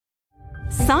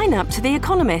Sign up to The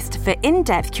Economist for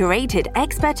in-depth curated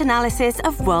expert analysis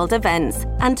of world events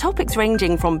and topics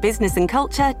ranging from business and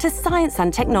culture to science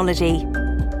and technology.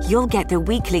 You'll get the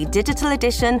weekly digital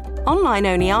edition,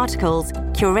 online-only articles,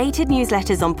 curated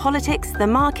newsletters on politics, the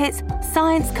markets,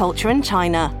 science, culture and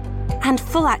China, and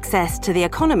full access to The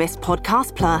Economist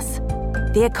Podcast Plus.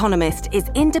 The Economist is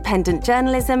independent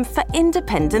journalism for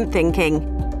independent thinking.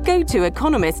 Go to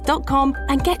economist.com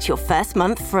and get your first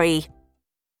month free.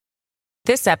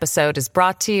 This episode is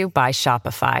brought to you by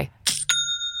Shopify.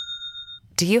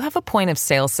 Do you have a point of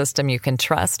sale system you can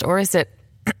trust, or is it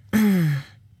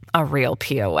a real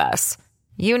POS?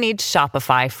 You need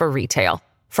Shopify for retail.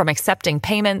 From accepting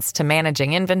payments to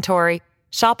managing inventory,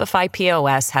 Shopify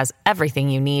POS has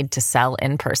everything you need to sell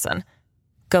in person.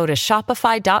 Go to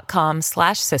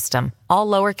shopify.com/system, all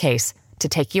lowercase, to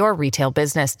take your retail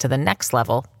business to the next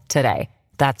level today.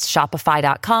 That's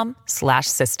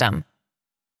shopify.com/system.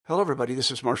 Hello, everybody.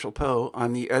 This is Marshall Poe.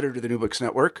 I'm the editor of the New Books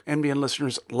Network. NBN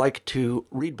listeners like to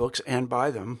read books and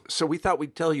buy them. So we thought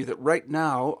we'd tell you that right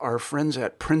now, our friends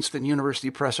at Princeton University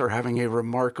Press are having a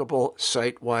remarkable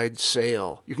site-wide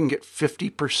sale. You can get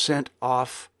 50%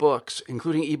 off books,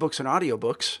 including ebooks and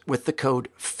audiobooks, with the code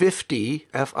 50,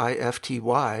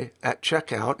 F-I-F-T-Y, at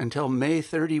checkout until May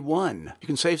 31. You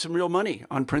can save some real money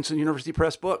on Princeton University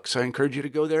Press books. I encourage you to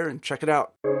go there and check it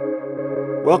out.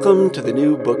 Welcome to the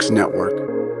New Books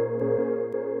Network.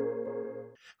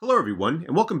 Hello, everyone,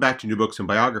 and welcome back to New Books and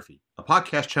Biography, a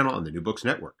podcast channel on the New Books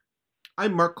Network.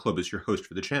 I'm Mark Klobus, your host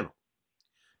for the channel.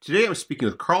 Today I'm speaking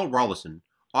with Carl Rollyson,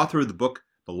 author of the book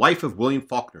The Life of William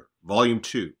Faulkner, Volume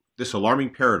 2, This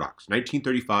Alarming Paradox,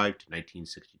 1935 to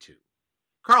 1962.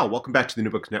 Carl, welcome back to the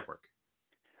New Books Network.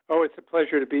 Oh, it's a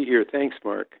pleasure to be here. Thanks,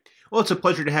 Mark. Well, it's a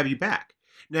pleasure to have you back.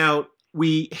 Now,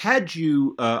 we had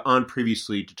you on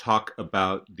previously to talk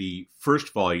about the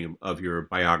first volume of your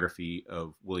biography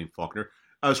of William Faulkner.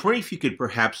 I was wondering if you could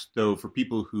perhaps, though, for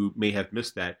people who may have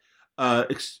missed that,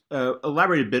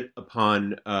 elaborate a bit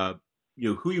upon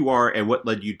who you are and what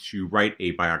led you to write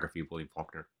a biography of William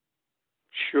Faulkner.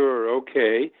 Sure.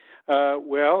 Okay.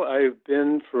 Well, I've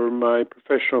been for my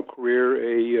professional career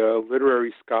a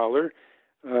literary scholar,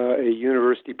 a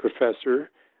university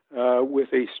professor,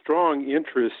 with a strong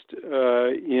interest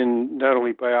in not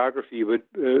only biography, but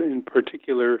in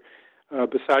particular,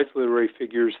 besides literary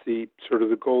figures, the sort of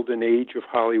the golden age of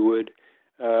Hollywood.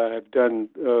 I've done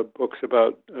books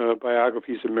about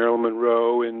biographies of Marilyn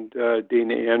Monroe and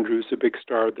Dana Andrews, a big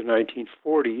star of the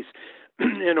 1940s,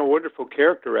 and a wonderful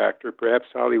character actor,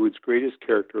 perhaps Hollywood's greatest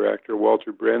character actor,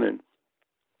 Walter Brennan.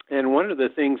 And one of the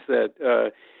things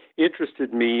that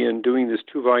interested me in doing this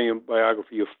two-volume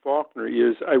biography of Faulkner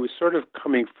is I was sort of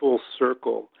coming full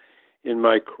circle in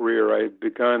my career. I had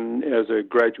begun as a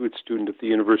graduate student at the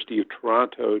University of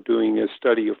Toronto doing a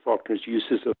study of Faulkner's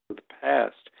uses of the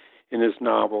past in his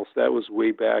novels. That was way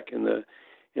back in the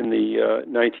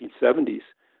 1970s.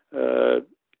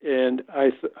 And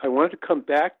I wanted to come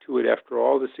back to it after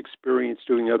all this experience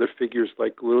doing other figures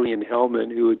like Lillian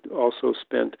Hellman, who had also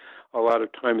spent a lot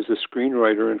of time as a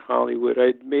screenwriter in Hollywood.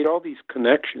 I'd made all these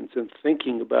connections and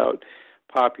thinking about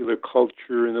popular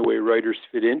culture and the way writers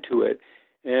fit into it.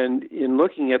 And in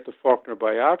looking at the Faulkner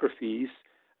biographies,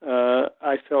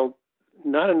 I felt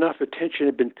not enough attention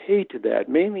had been paid to that,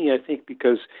 mainly I think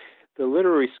because the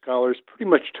literary scholars pretty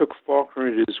much took Faulkner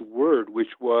at his word,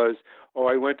 which was,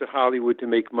 I went to Hollywood to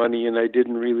make money and I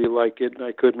didn't really like it and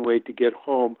I couldn't wait to get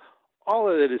home. All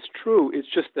of that is true. It's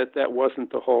just that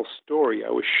wasn't the whole story. I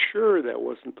was sure that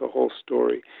wasn't the whole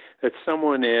story, that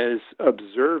someone as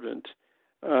observant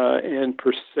and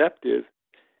perceptive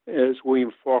as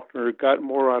William Faulkner got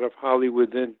more out of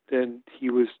Hollywood than he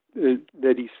was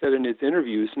that he said in his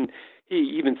interviews, and he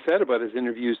even said about his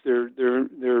interviews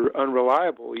they're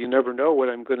unreliable. You never know what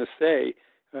I'm going to say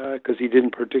because he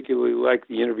didn't particularly like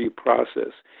the interview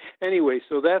process. Anyway,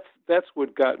 so that's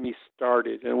what got me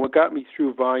started, and what got me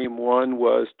through Volume 1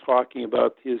 was talking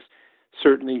about his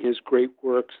great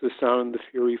works, The Sound and the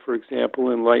Fury, for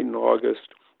example, and Light in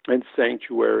August, and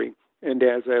Sanctuary, and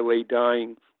As I Lay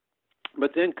Dying.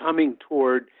 But then coming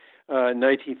toward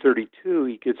 1932,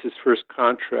 he gets his first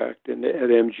contract at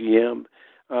MGM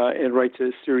and writes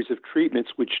a series of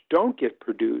treatments which don't get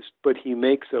produced, but he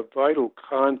makes a vital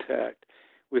contact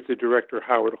with the director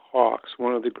Howard Hawks,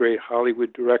 one of the great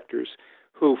Hollywood directors,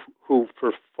 who to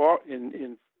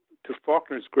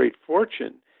Faulkner's great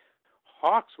fortune,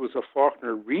 Hawks was a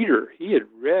Faulkner reader. He had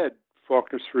read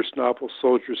Faulkner's first novel,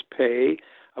 Soldier's Pay,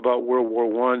 about World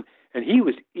War I, and he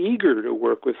was eager to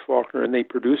work with Faulkner, and they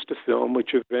produced a film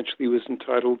which eventually was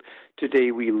entitled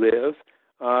Today We Live.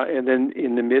 And then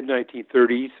in the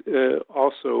mid-1930s,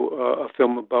 also a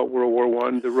film about World War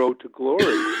I, The Road to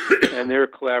Glory. And their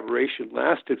collaboration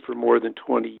lasted for more than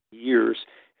 20 years.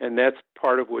 And that's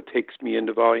part of what takes me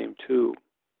into Volume 2.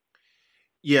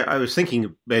 Yeah, I was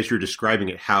thinking as you're describing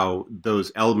it, how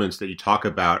those elements that you talk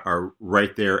about are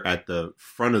right there at the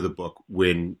front of the book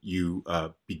when you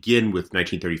begin with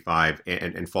 1935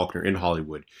 and Faulkner in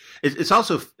Hollywood. It's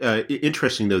also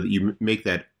interesting, though, that you make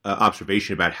that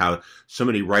observation about how so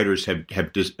many writers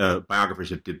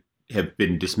biographers have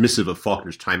been dismissive of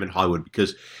Faulkner's time in Hollywood,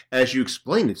 because, as you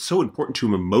explained, it's so important to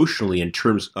him emotionally in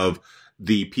terms of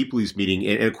the people he's meeting,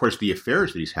 and of course the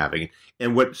affairs that he's having.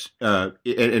 And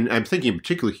and I'm thinking in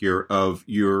particular here of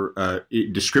your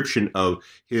description of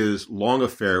his long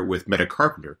affair with Meta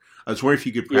Carpenter. I was wondering if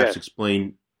you could perhaps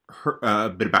explain a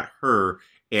bit about her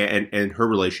and her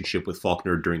relationship with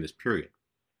Faulkner during this period.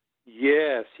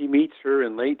 Yes, he meets her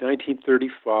in late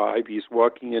 1935. He's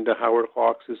walking into Howard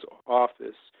Hawks'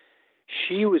 office.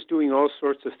 She was doing all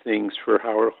sorts of things for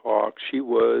Howard Hawks. She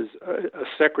was a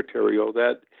secretarial,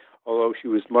 although she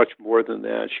was much more than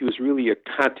that. She was really a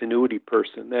continuity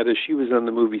person. That is, she was on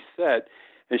the movie set,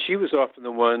 and she was often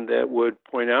the one that would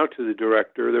point out to the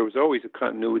director. There was always a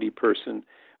continuity person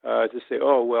to say,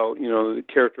 oh, well, the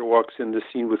character walks in the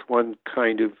scene with one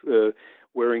kind of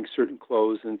wearing certain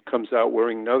clothes and comes out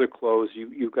wearing another clothes.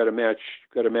 You've got to match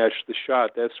the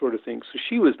shot, that sort of thing. So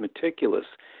she was meticulous,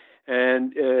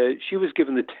 and she was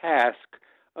given the task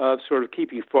of sort of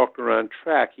keeping Faulkner on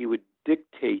track. He would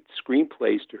dictate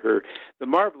screenplays to her. The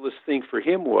marvelous thing for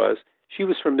him was she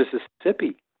was from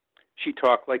Mississippi. She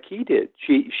talked like he did.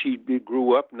 She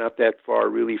grew up not that far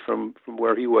really from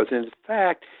where he was. And in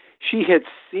fact, she had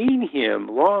seen him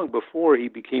long before he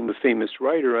became a famous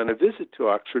writer on a visit to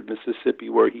Oxford, Mississippi,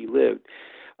 where he lived.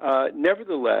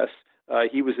 Nevertheless,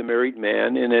 he was a married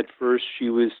man, and at first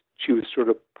she was sort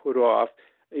of put off.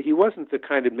 He wasn't the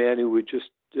kind of man who would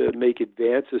just make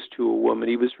advances to a woman.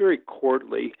 He was very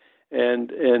courtly,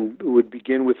 and would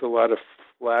begin with a lot of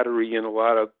flattery and a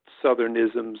lot of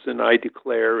Southernisms and I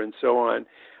declare and so on.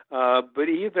 But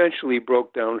he eventually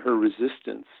broke down her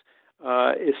resistance,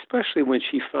 especially when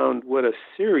she found what a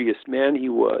serious man he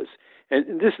was.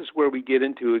 And this is where we get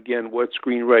into, again, what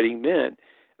screenwriting meant.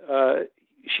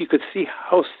 She could see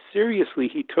how seriously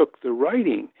he took the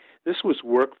writing. This was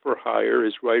work for hire,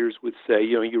 as writers would say.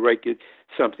 You write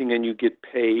something and you get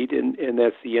paid, and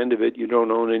that's the end of it. You don't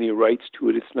own any rights to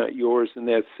it. It's not yours in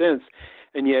that sense.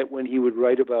 And yet when he would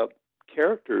write about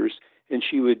characters, and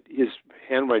his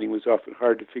handwriting was often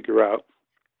hard to figure out,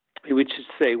 he would just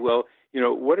say, well,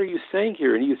 what are you saying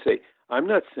here? And he would say, I'm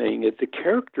not saying it. The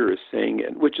character is saying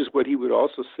it, which is what he would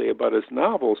also say about his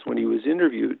novels when he was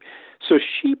interviewed. So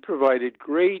she provided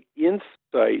great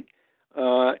insight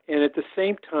and at the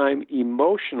same time,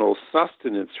 emotional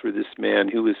sustenance for this man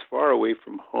who was far away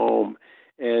from home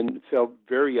and felt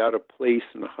very out of place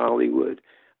in Hollywood.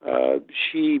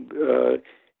 She,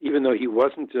 even though he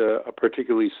wasn't a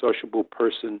particularly sociable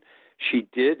person, she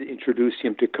did introduce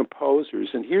him to composers.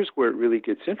 And here's where it really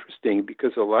gets interesting,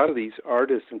 because a lot of these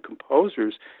artists and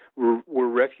composers were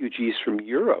refugees from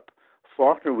Europe.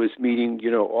 Faulkner was meeting,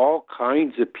 all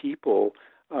kinds of people,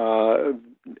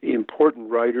 important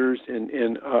writers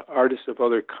and artists of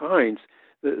other kinds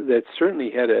that certainly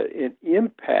had an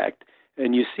impact.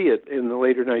 And you see it in the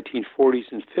later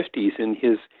 1940s and 50s in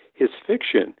his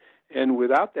fiction. And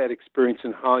without that experience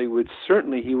in Hollywood,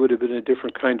 certainly he would have been a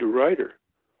different kind of writer.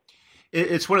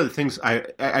 It's one of the things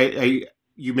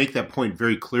you make that point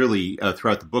very clearly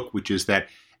throughout the book, which is that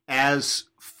as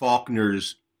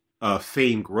Faulkner's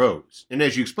fame grows, and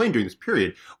as you explained during this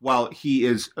period, while he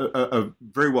is a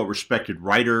very well-respected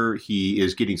writer, he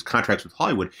is getting contracts with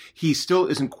Hollywood, he still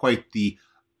isn't quite the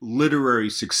literary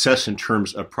success in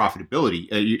terms of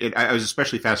profitability. I was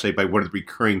especially fascinated by one of the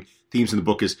recurring themes in the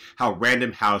book is how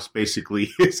Random House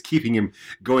basically is keeping him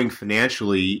going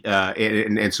financially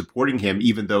and supporting him,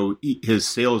 even though his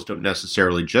sales don't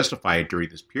necessarily justify it during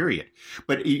this period.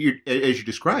 But as you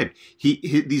described,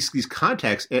 these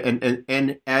contacts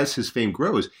and as his fame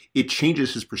grows, it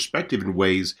changes his perspective in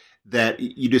ways that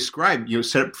you describe,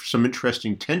 set up some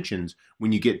interesting tensions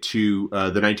when you get to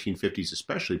the 1950s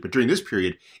especially. But during this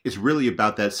period, it's really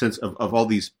about that sense of all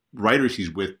these writers he's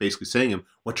with basically saying to him,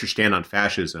 what's your stand on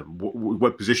fascism?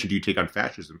 What position do you take on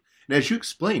fascism? And as you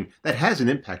explain, that has an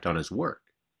impact on his work.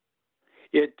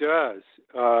 It does,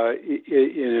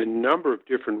 in a number of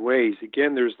different ways.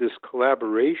 Again, there's this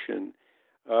collaboration.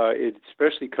 It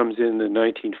especially comes in the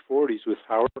 1940s with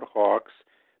Howard Hawks.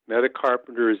 Meta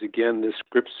Carpenter is, again, the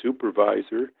script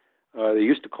supervisor. They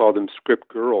used to call them script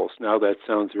girls. Now that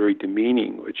sounds very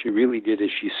demeaning. What she really did is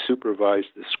she supervised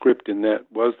the script, and that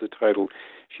was the title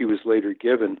she was later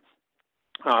given.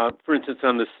 For instance,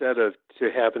 on the set of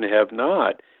To Have and Have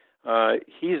Not,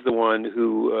 he's the one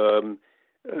who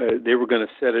they were going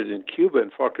to set it in Cuba,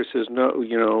 and Faulkner says, no,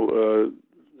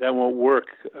 that won't work.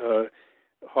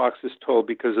 Hawks is told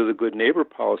because of the good neighbor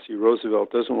policy,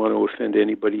 Roosevelt doesn't want to offend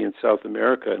anybody in South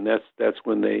America, and that's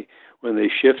when they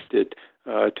shifted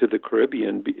to the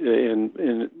Caribbean,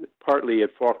 and partly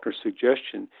at Faulkner's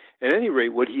suggestion. At any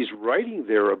rate, what he's writing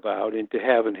there about in To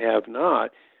Have and Have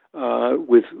Not,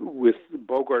 with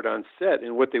Bogart on set,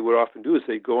 and what they would often do is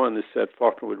they'd go on the set,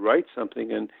 Faulkner would write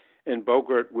something, and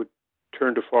Bogart would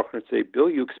turn to Faulkner and say, Bill,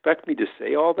 you expect me to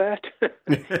say all that?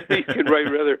 You can write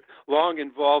rather long,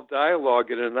 involved dialogue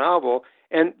in a novel.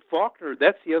 And Faulkner,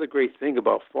 that's the other great thing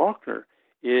about Faulkner,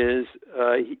 is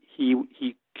he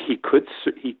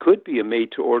could be a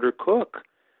made-to-order cook.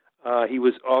 He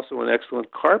was also an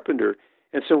excellent carpenter.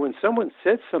 And so when someone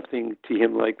said something to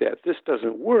him like that, this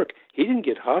doesn't work, he didn't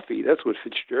get huffy. That's what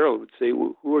Fitzgerald would say,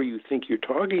 well, who are you think you're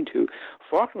talking to?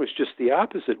 Faulkner was just the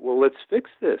opposite. Well, let's fix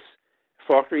this.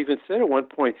 Faulkner even said at one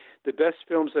point, the best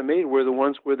films I made were the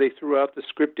ones where they threw out the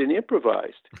script and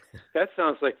improvised. That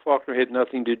sounds like Faulkner had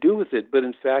nothing to do with it, but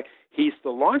in fact, he's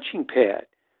the launching pad.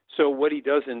 So what he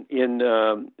does in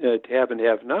To Have and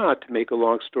Have Not, to make a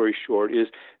long story short, is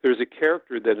there's a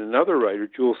character that another writer,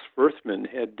 Jules Furthman,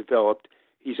 had developed.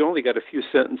 He's only got a few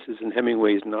sentences in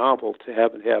Hemingway's novel, To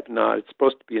Have and Have Not. It's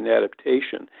supposed to be an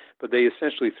adaptation, but they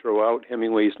essentially throw out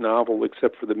Hemingway's novel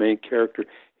except for the main character,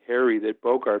 Harry, that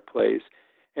Bogart plays.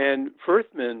 And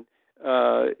Furthman,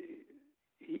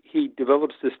 he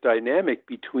develops this dynamic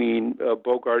between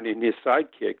Bogart and his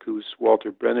sidekick, who's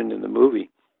Walter Brennan in the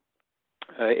movie,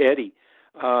 Eddie.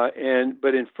 But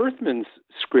in Furthman's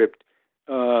script,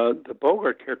 the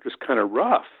Bogart character is kind of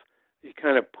rough. He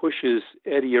kind of pushes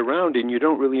Eddie around, and you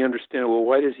don't really understand, well,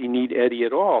 why does he need Eddie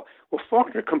at all? Well,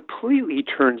 Faulkner completely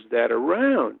turns that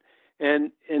around.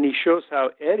 And he shows how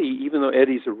Eddie, even though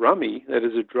Eddie's a rummy, that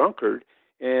is a drunkard,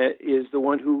 is the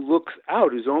one who looks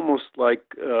out, is almost like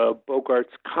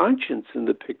Bogart's conscience in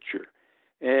the picture.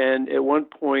 And at one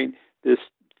point, this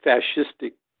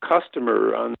fascistic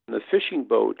customer on the fishing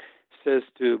boat says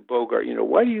to Bogart,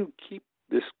 why do you keep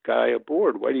this guy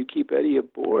aboard? Why do you keep Eddie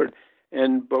aboard?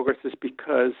 And Bogart says,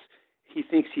 because he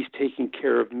thinks he's taking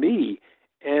care of me.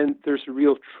 And there's a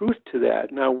real truth to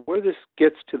that. Now, where this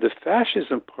gets to the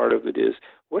fascism part of it is,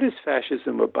 what is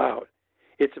fascism about?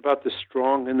 It's about the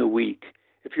strong and the weak.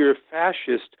 If you're a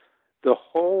fascist, the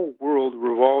whole world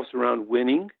revolves around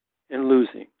winning and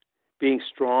losing, being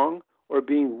strong or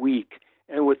being weak.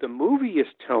 And what the movie is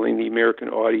telling the American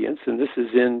audience, and this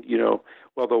is in,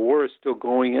 while the war is still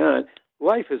going on,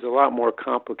 life is a lot more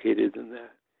complicated than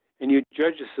that. And you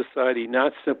judge a society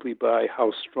not simply by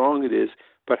how strong it is,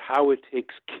 but how it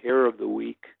takes care of the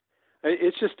weak.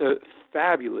 It's just a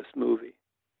fabulous movie.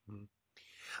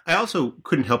 I also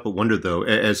couldn't help but wonder, though,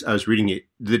 as I was reading it,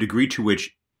 the degree to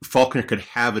which Faulkner could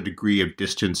have a degree of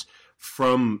distance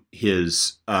from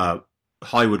his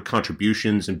Hollywood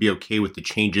contributions and be okay with the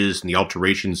changes and the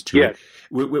alterations to it,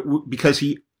 because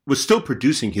he was still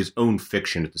producing his own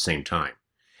fiction at the same time.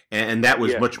 And that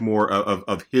was much more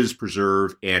of his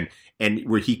preserve and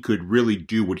where he could really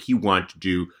do what he wanted to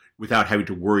do without having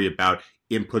to worry about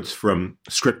inputs from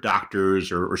script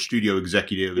doctors or studio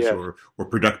executives or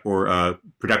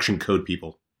production code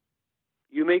people.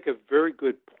 You make a very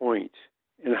good point.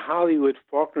 In Hollywood,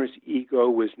 Faulkner's ego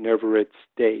was never at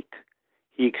stake.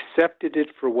 He accepted it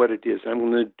for what it is. I'm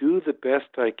going to do the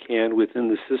best I can within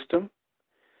the system.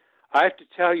 I have to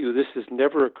tell you, this has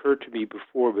never occurred to me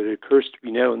before, but it occurs to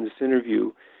me now in this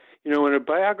interview. When a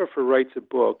biographer writes a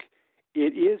book,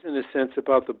 it is, in a sense,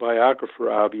 about the biographer,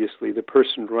 obviously, the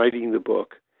person writing the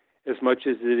book, as much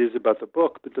as it is about the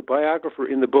book. But the biographer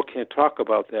in the book can't talk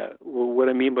about that. Well, what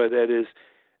I mean by that is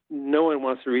no one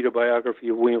wants to read a biography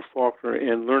of William Faulkner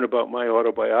and learn about my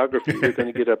autobiography. They're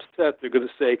going to get upset. They're going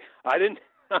to say, I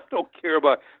don't care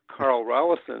about Carl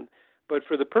Rollyson. But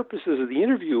for the purposes of the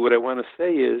interview, what I want to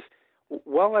say is,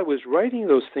 while I was writing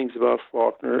those things about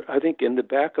Faulkner, I think in the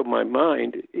back of my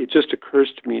mind, it just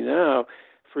occurs to me now,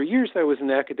 for years I was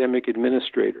an academic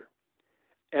administrator,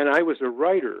 and I was a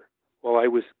writer. Well, I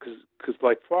was, because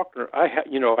like Faulkner, I had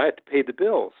to pay the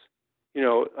bills.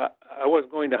 I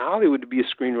wasn't going to Hollywood to be a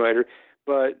screenwriter,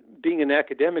 but being an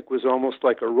academic was almost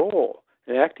like a role,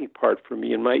 an acting part for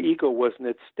me, and my ego wasn't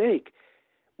at stake.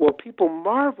 Well, people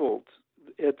marveled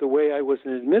at the way I was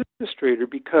an administrator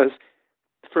because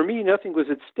for me, nothing was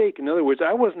at stake. In other words,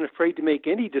 I wasn't afraid to make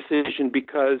any decision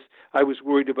because I was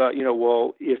worried about,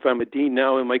 well, if I'm a dean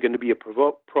now, am I going to be a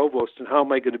provost, and how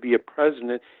am I going to be a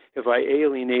president if I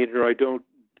alienate or I don't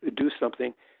do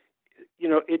something?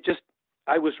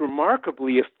 I was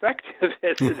remarkably effective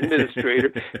as an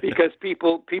administrator because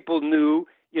people knew,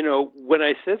 when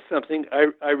I said something,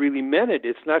 I really meant it.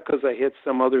 It's not because I had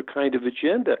some other kind of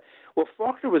agenda. Well,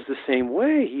 Faulkner was the same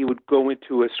way. He would go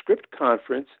into a script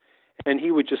conference and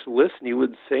he would just listen. He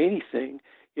wouldn't say anything,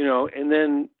 and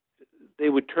then they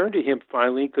would turn to him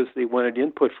finally because they wanted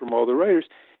input from all the writers.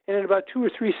 And in about 2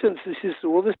 or 3 sentences, he said,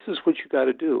 well, this is what you got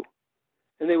to do.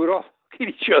 And they would all look at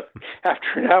each other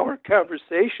after an hour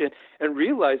conversation and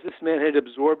realize this man had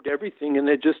absorbed everything and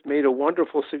had just made a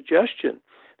wonderful suggestion.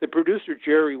 The producer,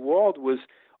 Jerry Wald, was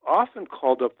often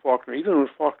called up Faulkner, even when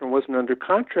Faulkner wasn't under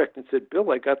contract, and said,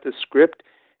 Bill, I got this script,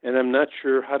 and I'm not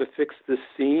sure how to fix this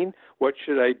scene. What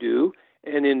should I do?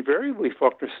 And invariably,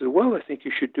 Faulkner said, well, I think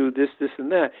you should do this, this,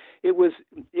 and that. It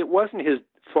wasn't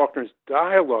Faulkner's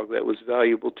dialogue that was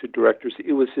valuable to directors.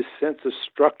 It was his sense of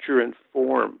structure and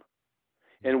form.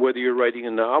 And whether you're writing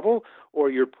a novel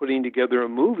or you're putting together a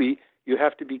movie, you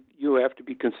have to be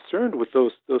concerned with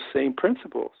those same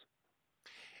principles.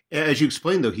 As you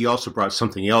explained, though, he also brought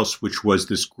something else, which was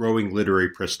this growing literary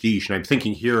prestige. And I'm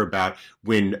thinking here about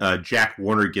when Jack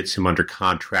Warner gets him under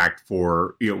contract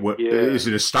for what is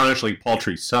an astonishingly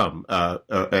paltry sum,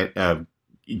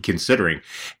 considering,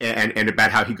 and about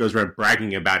how he goes around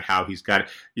bragging about how he's got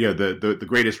the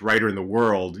greatest writer in the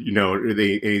world, and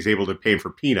he's able to pay him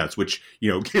for peanuts, which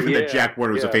given that Jack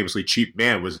Warner was a famously cheap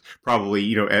man, was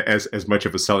probably as much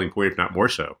of a selling point, if not more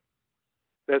so.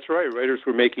 That's right. Writers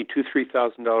were making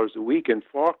 $2,000-$3,000 a week, and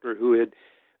Faulkner, who had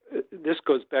this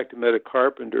goes back to Meta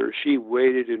Carpenter. She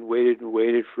waited and waited and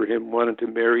waited for him, wanted to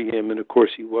marry him, and of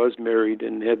course he was married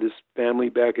and had this family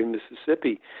back in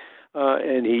Mississippi.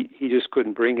 And he just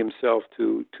couldn't bring himself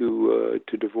to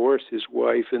divorce his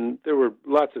wife, and there were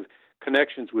lots of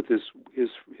connections with his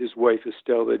wife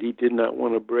Estelle that he did not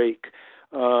want to break,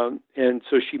 and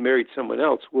so she married someone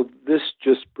else. Well, this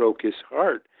just broke his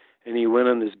heart, and he went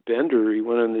on this bender. He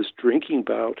went on this drinking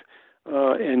bout,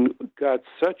 and got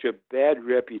such a bad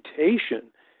reputation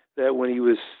that when he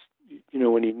was,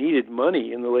 when he needed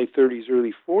money in the late 30s,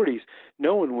 early 40s,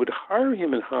 no one would hire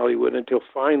him in Hollywood until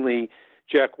finally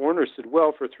Jack Warner said,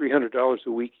 well, for $300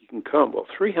 a week, you can come. Well,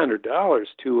 $300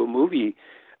 to a movie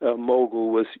mogul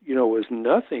was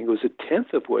nothing. It was a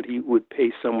tenth of what he would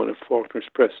pay someone of Faulkner's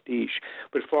prestige.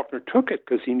 But Faulkner took it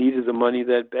because he needed the money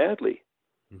that badly.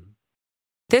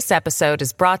 This episode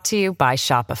is brought to you by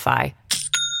Shopify.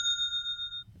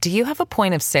 Do you have a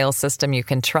point of sale system you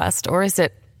can trust, or is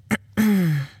it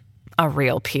a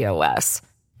real POS?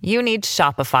 You need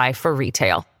Shopify for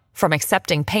retail. From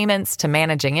accepting payments to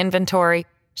managing inventory,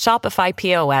 Shopify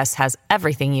POS has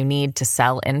everything you need to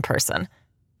sell in person.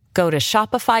 Go to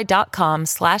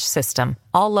shopify.com/system,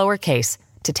 all lowercase,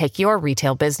 to take your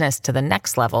retail business to the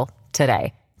next level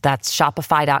today. That's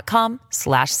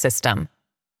shopify.com/system.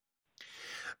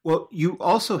 Well, you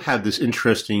also have this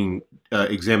interesting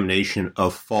examination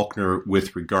of Faulkner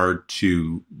with regard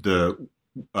to the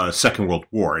Second World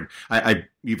War, and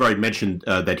you've already mentioned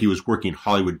that he was working in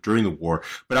Hollywood during the war.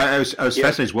 But I was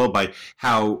fascinated as well by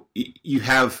how you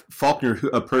have Faulkner,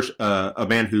 a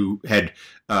man who had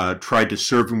tried to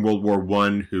serve in World War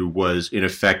I, who was in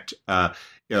effect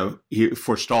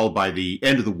forestalled by the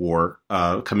end of the war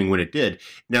coming when it did.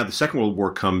 Now the Second World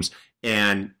War comes,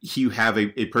 and you have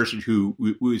a person who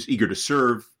was eager to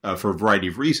serve for a variety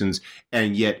of reasons,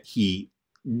 and yet he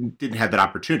didn't have that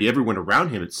opportunity. Everyone around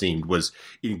him, it seemed, was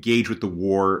engaged with the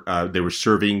war. They were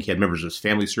serving. He had members of his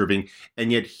family serving,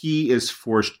 and yet he is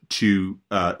forced to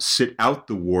sit out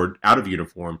the war out of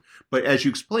uniform. But as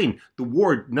you explained, the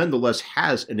war nonetheless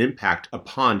has an impact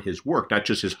upon his work, not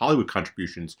just his Hollywood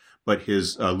contributions, but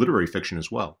his literary fiction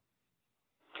as well.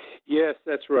 Yes,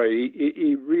 that's right.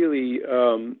 He really,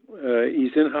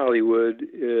 he's in Hollywood.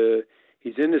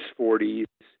 He's in his 40s.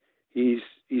 He's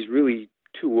really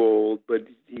too old, but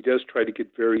he does try to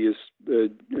get various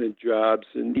jobs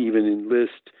and even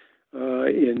enlist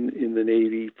in the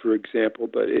Navy, for example.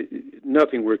 But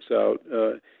nothing works out.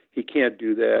 He can't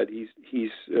do that.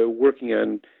 He's working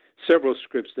on several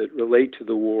scripts that relate to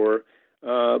the war,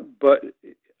 but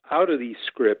out of these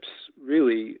scripts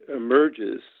really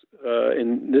emerges.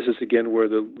 And this is, again, where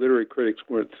the literary critics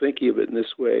weren't thinking of it in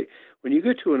this way. When you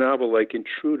get to a novel like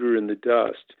Intruder in the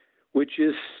Dust, which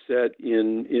is set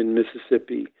in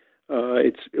Mississippi,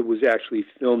 it was actually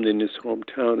filmed in his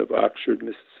hometown of Oxford,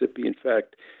 Mississippi. In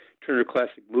fact, Turner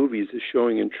Classic Movies is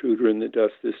showing Intruder in the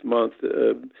Dust this month,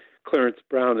 Clarence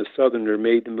Brown, a Southerner,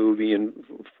 made the movie, and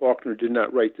Faulkner did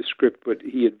not write the script, but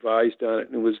he advised on it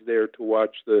and was there to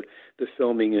watch the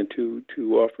filming and to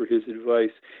offer his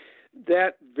advice.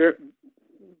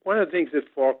 One of the things that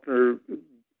Faulkner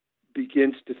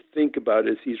begins to think about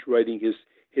as he's writing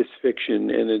his fiction,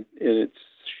 and it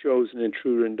shows in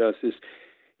Intruder and Dust, is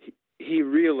he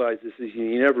realizes, as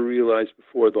he never realized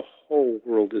before, the whole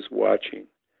world is watching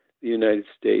the United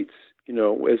States.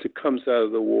 As it comes out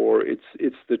of the war,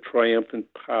 it's the triumphant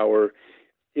power,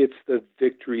 it's the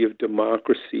victory of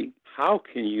democracy. How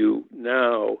can you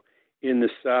now in the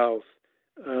South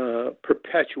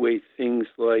perpetuate things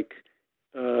like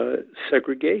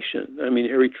segregation? I mean,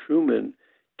 Harry Truman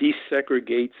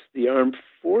desegregates the armed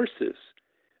forces.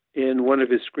 In one of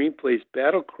his screenplays,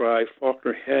 Battle Cry,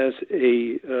 Faulkner has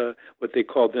what they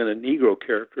called then a Negro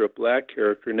character, a black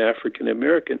character, an African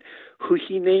American, who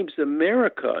he names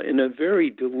America in a very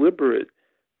deliberate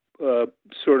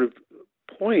sort of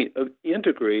point of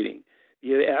integrating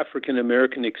the African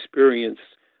American experience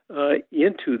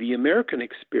into the American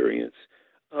experience.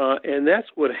 And that's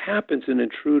what happens in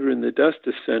Intruder in the Dust,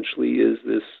 essentially, is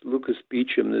this Lucas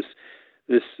Beecham, this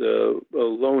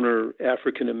loner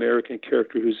African-American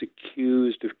character who's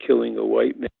accused of killing a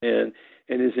white man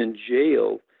and is in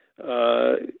jail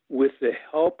with the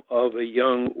help of a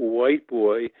young white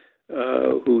boy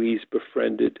who he's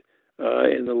befriended,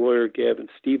 and the lawyer Gavin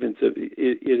Stevens.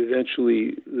 It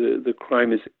eventually, the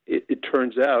crime it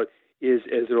turns out, is,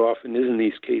 as it often is in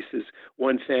these cases,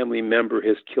 one family member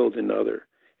has killed another,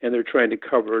 and they're trying to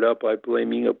cover it up by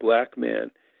blaming a black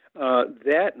man.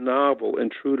 That novel,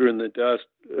 Intruder in the Dust,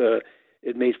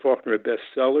 it made Faulkner a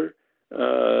bestseller.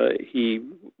 He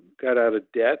got out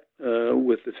of debt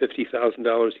with the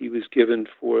 $50,000 he was given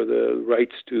for the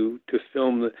rights to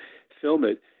film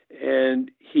it,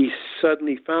 and he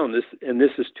suddenly found this. And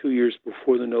this is 2 years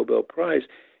before the Nobel Prize.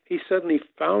 He suddenly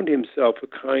found himself a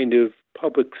kind of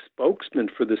public spokesman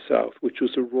for the South, which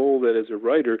was a role that, as a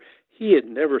writer, he had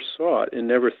never sought and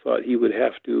never thought he would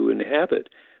have to inhabit.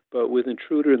 But with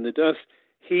Intruder in the Dust,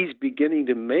 he's beginning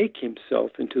to make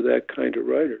himself into that kind of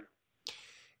writer.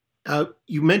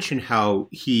 You mentioned how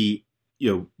he,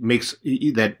 makes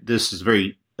that this is a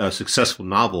very successful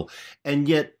novel, and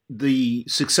yet the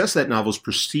success of that novel is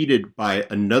preceded by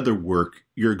another work,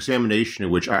 your examination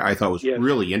of which I thought was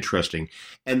really interesting,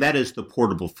 and that is The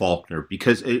Portable Faulkner,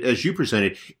 because as you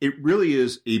presented, it really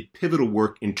is a pivotal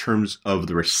work in terms of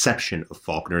the reception of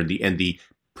Faulkner and the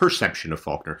perception of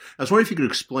Faulkner. I was wondering if you could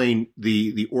explain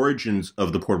the origins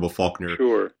of The Portable Faulkner.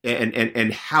 Sure.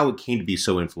 And how it came to be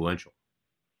so influential.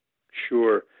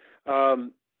 Sure.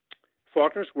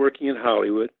 Faulkner's working in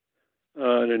Hollywood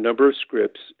on a number of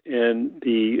scripts, and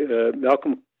the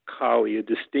Malcolm Colley, a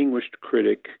distinguished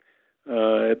critic, he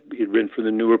had written for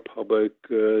the New Republic,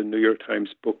 New York Times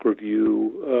Book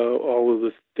Review, all of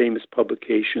the famous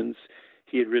publications.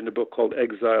 He had written a book called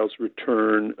Exile's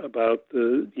Return about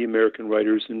the American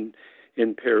writers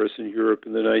in Paris and Europe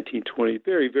in the 1920s.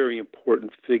 Very, very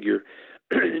important figure.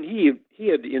 And he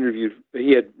had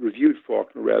reviewed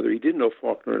Faulkner, rather. He didn't know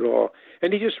Faulkner at all.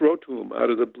 And he just wrote to him out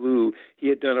of the blue. He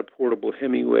had done a portable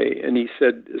Hemingway, and he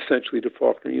said essentially to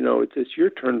Faulkner, it's your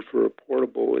turn for a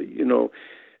portable.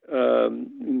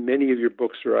 Many of your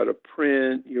books are out of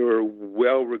print. You're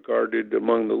well regarded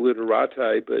among the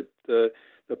literati, but the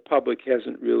public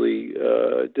hasn't really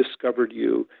discovered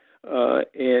you.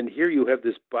 And here you have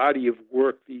this body of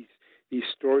work, these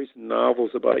stories and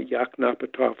novels about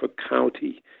Yaknapatawpha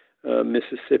County,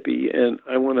 Mississippi, and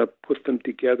I want to put them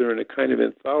together in a kind of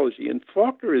anthology. And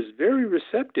Faulkner is very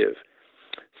receptive.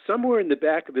 Somewhere in the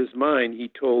back of his mind, he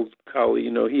told Colley,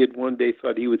 he had one day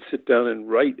thought he would sit down and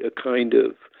write a kind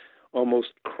of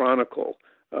almost chronicle,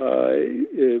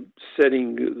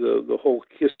 setting the whole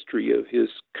history of his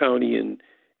county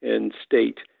and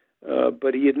state.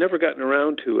 But he had never gotten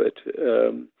around to it.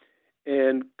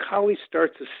 And Colley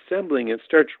starts assembling and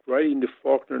starts writing to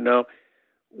Faulkner. Now,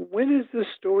 when is this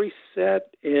story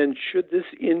set, and should this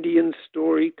Indian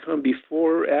story come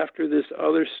before or after this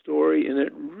other story? And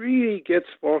it really gets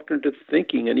Faulkner to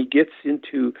thinking, and he gets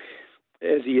into,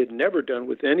 as he had never done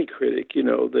with any critic,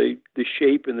 the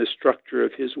shape and the structure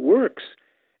of his works.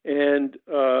 And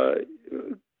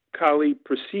Colley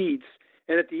proceeds,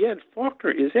 and at the end, Faulkner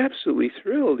is absolutely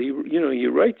thrilled. He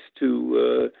writes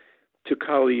to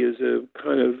Colley as a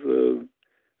kind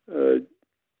of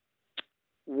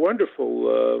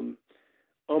wonderful,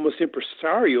 almost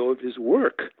impresario of his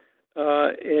work.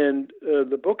 And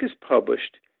the book is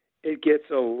published. It gets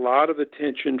a lot of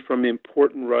attention from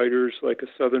important writers, like a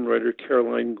Southern writer,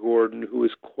 Caroline Gordon, who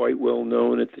was quite well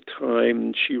known at the time.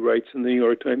 And she writes in the New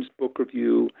York Times Book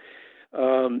Review.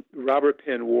 Robert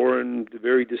Penn Warren, the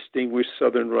very distinguished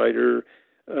Southern writer,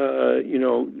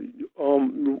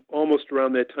 almost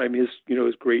around that time, his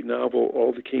great novel,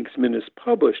 All the King's Men, is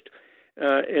published.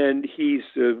 And he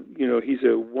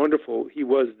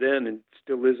was then and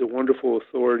still is a wonderful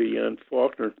authority on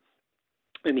Faulkner.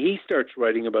 And he starts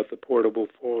writing about the portable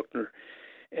Faulkner.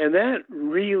 And that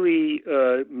really,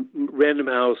 Random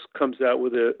House comes out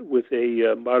with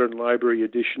a modern library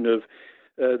edition of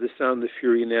The Sound, the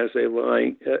Fury, and As I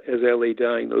Lay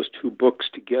Dying, those two books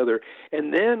together.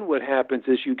 And then what happens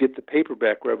is you get the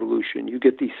paperback revolution. You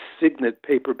get these signet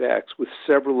paperbacks with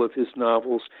several of his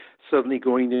novels suddenly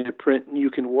going into print, and you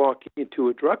can walk into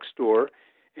a drugstore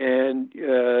and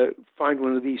find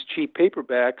one of these cheap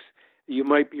paperbacks. You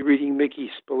might be reading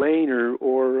Mickey Spillane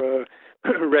or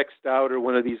Rex Stout or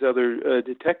one of these other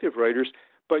detective writers,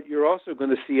 but you're also going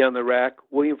to see on the rack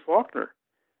William Faulkner.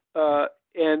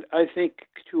 And I think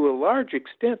to a large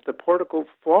extent, the portable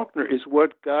Faulkner is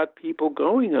what got people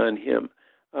going on him,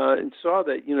 and saw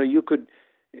that you could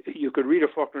read a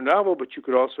Faulkner novel, but you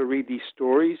could also read these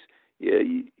stories.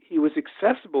 He was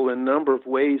accessible in a number of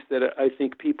ways that I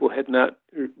think people had not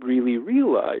really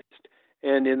realized.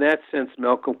 And in that sense,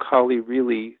 Malcolm Colley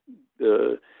really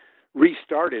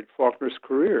restarted Faulkner's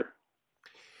career.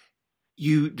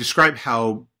 You describe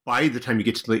how by the time you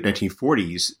get to the late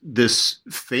 1940s, this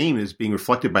fame is being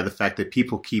reflected by the fact that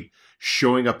people keep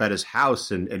showing up at his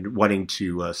house and wanting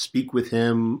to speak with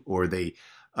him, or they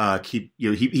keep,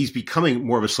 he's becoming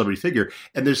more of a celebrity figure.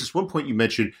 And there's this one point you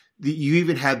mentioned that you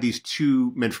even had these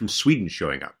two men from Sweden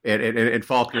showing up, and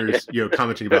Faulkner's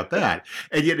commenting about that.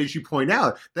 And yet, as you point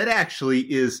out, that actually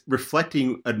is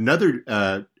reflecting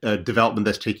another development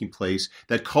that's taking place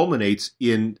that culminates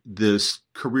in this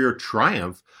career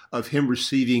triumph of him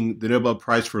receiving the Nobel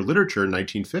Prize for Literature in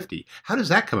 1950. How does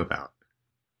that come about?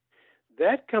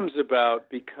 That comes about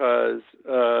because,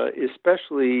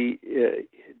 especially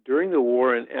during the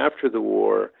war and after the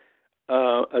war,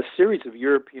 a series of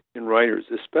European writers,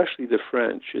 especially the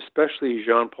French, especially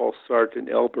Jean-Paul Sartre and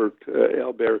Albert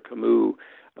Camus,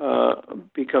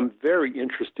 become very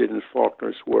interested in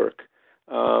Faulkner's work.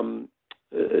 Sartre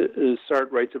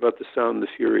writes about The Sound and the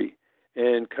Fury,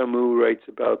 and Camus writes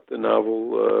about the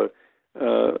novel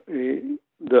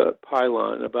The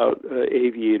Pylon, about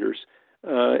aviators.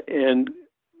 And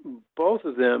both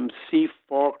of them see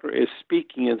Faulkner as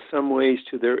speaking in some ways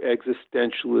to their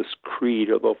existentialist creed,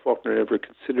 although Faulkner never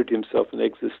considered himself an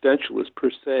existentialist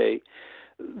per se.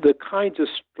 The kinds of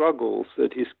struggles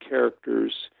that his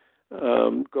characters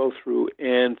go through,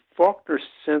 and Faulkner's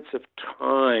sense of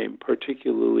time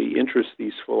particularly interests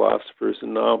these philosophers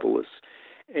and novelists.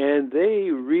 And they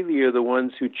really are the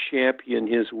ones who champion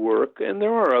his work. And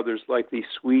there are others like these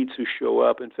Swedes who show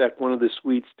up. In fact, one of the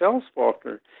Swedes tells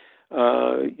Faulkner,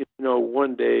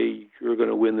 one day you're going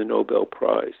to win the Nobel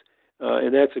Prize.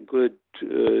 And that's a good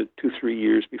 2-3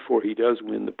 years before he does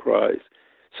win the prize.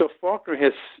 So Faulkner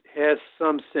has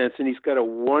some sense, and he's got a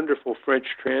wonderful French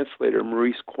translator,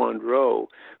 Maurice Coindreau,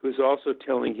 who's also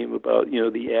telling him about,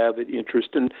 the avid interest.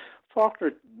 And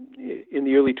Faulkner, in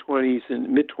the early 20s and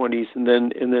mid-20s, and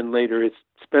then later, has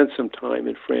spent some time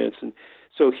in France, and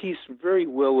so he's very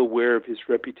well aware of his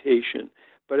reputation.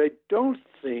 But I don't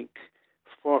think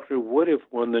Faulkner would have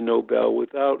won the Nobel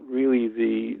without really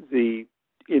the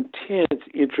intense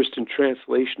interest in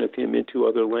translation of him into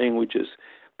other languages,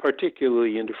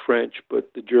 particularly into French,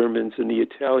 but the Germans and the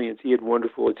Italians. He had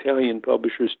wonderful Italian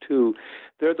publishers, too.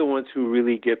 They're the ones who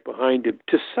really get behind him,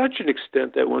 to such an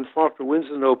extent that when Faulkner wins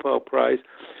the Nobel Prize,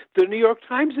 the New York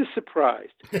Times is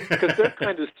surprised, because they're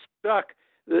kind of stuck.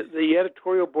 The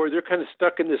editorial board, they're kind of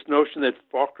stuck in this notion that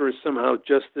Faulkner is somehow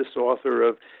just this author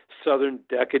of Southern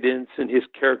decadence, and his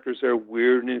characters are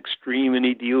weird and extreme, and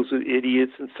he deals with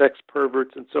idiots and sex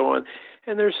perverts and so on.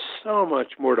 And there's so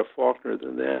much more to Faulkner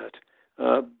than that.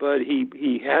 But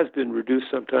he has been reduced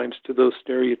sometimes to those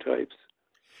stereotypes.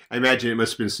 I imagine it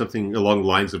must have been something along the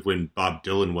lines of when Bob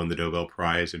Dylan won the Nobel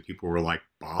Prize, and people were like,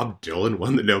 "Bob Dylan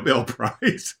won the Nobel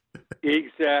Prize."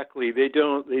 Exactly. They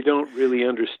don't really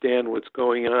understand what's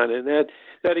going on, and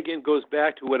that again goes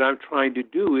back to what I'm trying to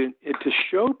do, to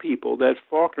show people that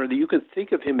Faulkner, that you can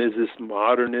think of him as this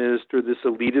modernist or this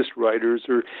elitist writer,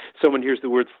 or someone hears the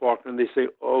word Faulkner and they say,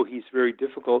 "Oh, he's very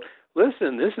difficult."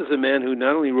 Listen, this is a man who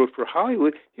not only wrote for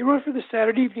Hollywood, he wrote for the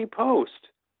Saturday Evening Post.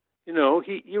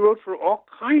 He wrote for all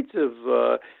kinds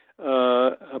of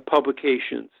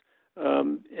publications,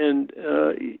 and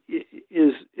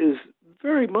is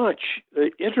very much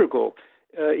integral,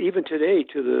 even today,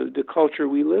 to the culture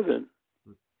we live in.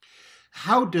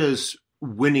 How does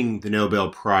winning the Nobel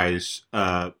Prize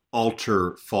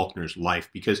alter Faulkner's life?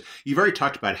 Because you've already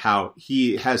talked about how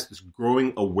he has this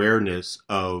growing awareness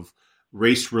of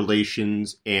race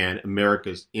relations and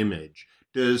America's image.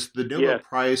 Does the Nobel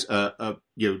Prize,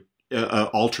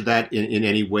 alter that in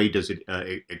any way? Does it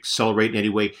accelerate in any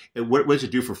way? What does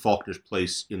it do for Faulkner's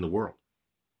place in the world?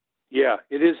 Yeah,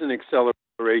 it is an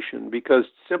acceleration because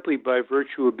simply by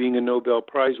virtue of being a Nobel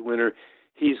Prize winner,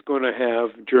 he's going to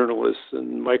have journalists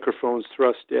and microphones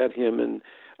thrust at him and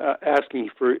asking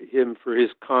for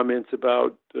his comments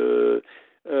about there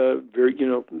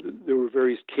were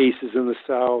various cases in the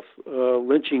South.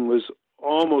 Lynching was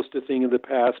almost a thing of the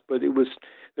past, but there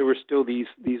were still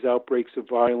these outbreaks of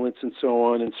violence and so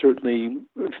on, and certainly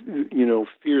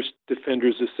fierce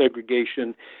defenders of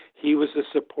segregation. He was a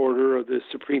supporter of the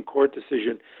Supreme Court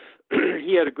decision.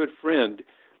 He had a good friend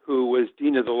who was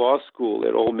dean of the law school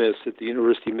at Ole Miss at the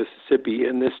University of Mississippi,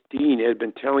 and this dean had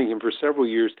been telling him for several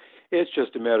years, it's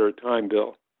just a matter of time,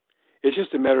 Bill. It's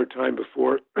just a matter of time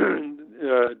before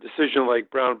a decision like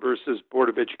Brown versus Board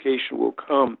of Education will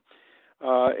come.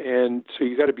 And so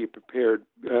you got to be prepared.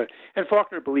 And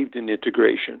Faulkner believed in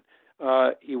integration.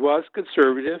 He was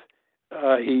conservative.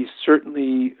 He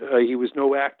was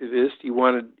no activist. He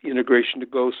wanted integration to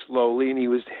go slowly, and he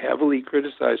was heavily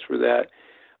criticized for that.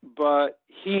 But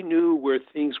he knew where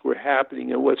things were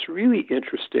happening. And what's really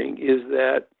interesting is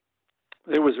that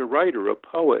there was a writer, a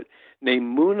poet,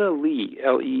 named Muna Lee,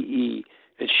 Lee,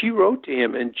 and she wrote to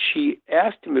him, and she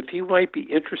asked him if he might be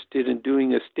interested in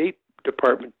doing a State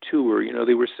Department tour.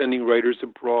 They were sending writers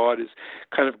abroad as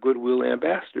kind of goodwill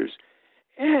ambassadors.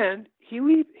 And he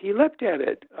leapt at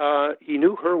it. He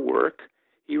knew her work.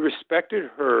 He respected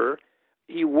her.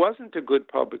 He wasn't a good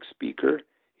public speaker.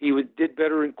 He did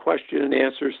better in question and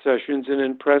answer sessions and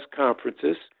in press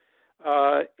conferences.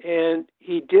 And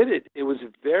he did it. It was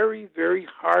very, very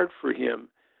hard for him.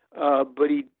 But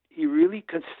he really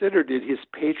considered it his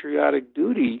patriotic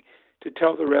duty to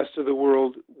tell the rest of the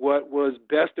world what was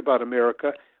best about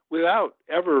America without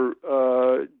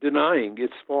ever denying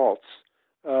its faults.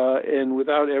 And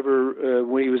without ever,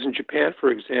 when he was in Japan, for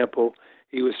example,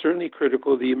 he was certainly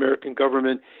critical of the American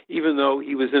government, even though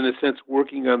he was, in a sense,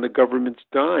 working on the government's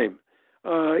dime.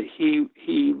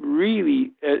 He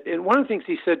really, and one of the things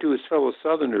he said to his fellow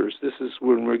Southerners, this is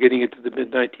when we're getting into the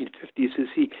mid-1950s, is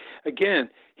he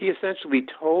essentially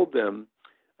told them,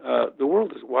 the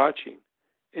world is watching.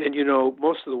 And,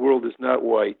 most of the world is not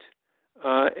white.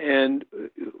 And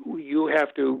you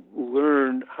have to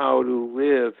learn how to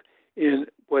live in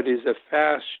what is a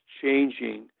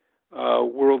fast-changing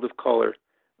world of color.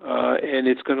 And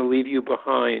it's going to leave you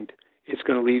behind. It's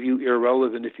going to leave you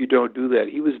irrelevant if you don't do that.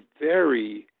 He was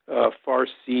very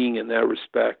far-seeing in that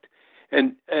respect.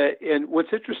 And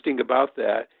what's interesting about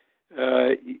that,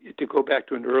 to go back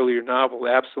to an earlier novel,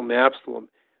 Absalom,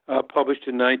 published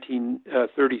in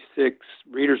 1936,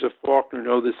 readers of Faulkner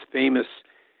know this famous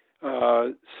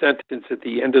sentence at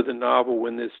the end of the novel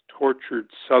when this tortured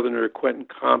Southerner, Quentin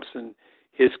Compson,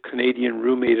 his Canadian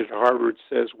roommate at Harvard,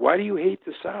 says, "Why do you hate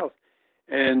the South?"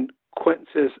 And Quentin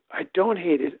says, "I don't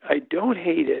hate it. I don't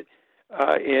hate it."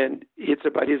 And it's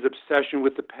about his obsession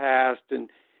with the past and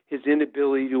his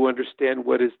inability to understand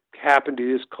what has happened to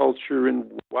his culture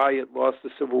and why it lost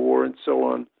the Civil War and so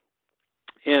on.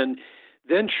 And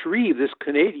then Shreve, this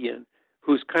Canadian,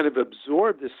 who's kind of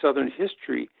absorbed this Southern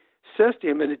history, says to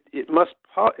him, and it must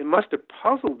have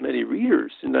puzzled many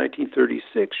readers in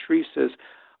 1936, Shreve says,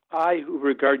 "I who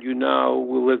regard you now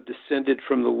will have descended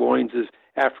from the loins of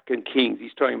African kings."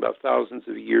 He's talking about thousands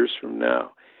of years from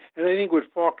now. And I think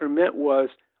what Faulkner meant was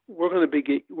we're going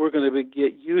to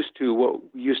get used to what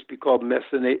used to be called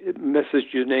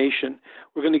miscegenation.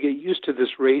 We're going to get used to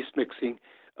this race mixing.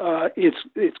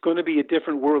 It's going to be a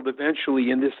different world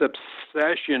eventually, and this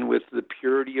obsession with the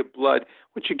purity of blood,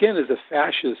 which again is a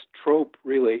fascist trope,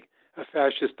 really, a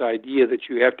fascist idea that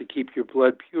you have to keep your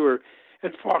blood pure.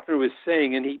 And Faulkner was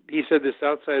saying, and he said this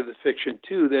outside of the fiction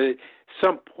too, that at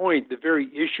some point the very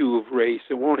issue of race,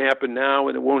 it won't happen now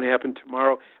and it won't happen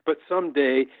tomorrow, but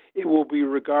someday it will be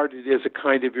regarded as a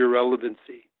kind of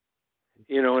irrelevancy,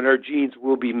 and our genes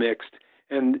will be mixed,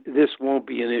 and this won't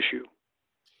be an issue.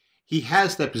 He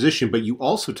has that position, but you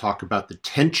also talk about the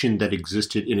tension that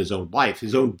existed in his own life.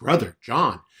 His own brother,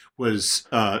 John, was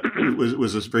a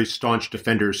very staunch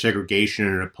defender of segregation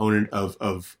and an opponent of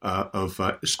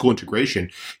school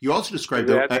integration. You also described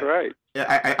that. That's right.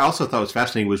 I also thought was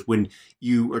fascinating was when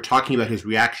you were talking about his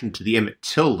reaction to the Emmett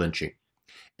Till lynching,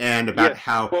 and about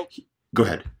how. Well, go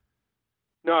ahead.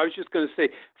 No, I was just going to say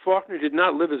Faulkner did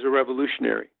not live as a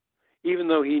revolutionary, even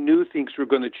though he knew things were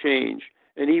going to change.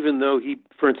 And even though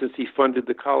for instance, he funded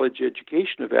the college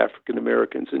education of African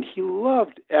Americans, and he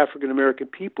loved African American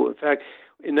people. In fact,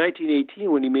 in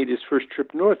 1918, when he made his first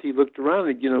trip north, he looked around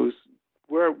and,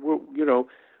 where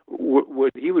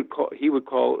what he would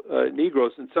call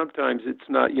Negroes, and sometimes it's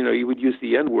not, he would use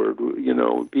the N-word.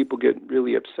 People get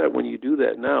really upset when you do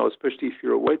that now, especially if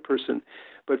you're a white person.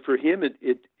 But for him,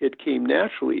 it came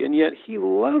naturally, and yet he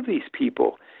loved these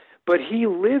people. But he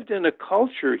lived in a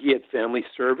culture. He had family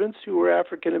servants who were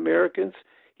African Americans.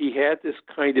 He had this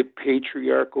kind of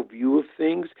patriarchal view of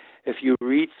things. If you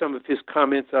read some of his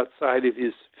comments outside of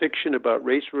his fiction about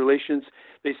race relations,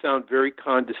 they sound very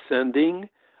condescending.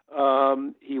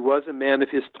 He was a man of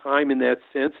his time in that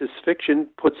sense. His fiction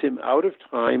puts him out of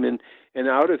time and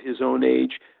out of his own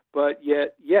age. But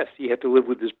yet, yes, he had to live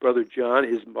with his brother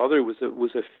John. His mother was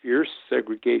a fierce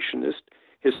segregationist.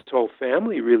 His whole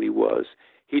family really was.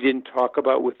 He didn't talk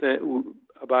about it with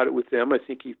them. I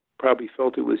think he probably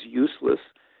felt it was useless,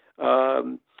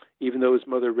 even though his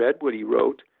mother read what he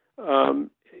wrote.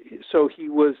 So he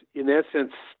was, in that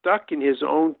sense, stuck in his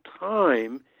own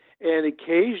time, and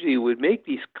occasionally would make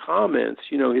these comments,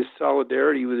 his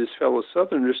solidarity with his fellow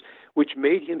Southerners, which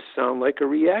made him sound like a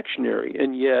reactionary.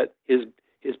 And yet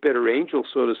his better angel,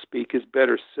 so to speak, his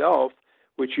better self,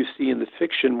 which you see in the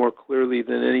fiction more clearly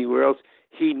than anywhere else,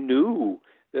 he knew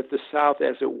that the South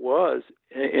as it was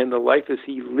and the life as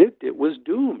he lived it was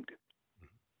doomed.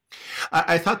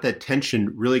 I thought that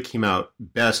tension really came out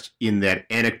best in that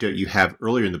anecdote you have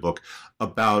earlier in the book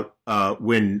about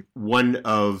when one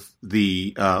of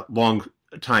the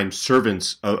long-time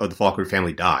servants of the Faulkner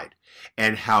family died,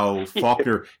 and how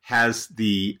Faulkner has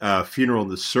the funeral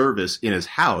and the service in his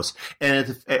house.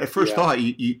 And at first thought,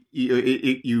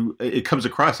 it comes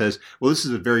across as, well, this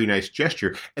is a very nice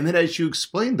gesture. And then as you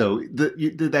explain, though,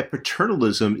 that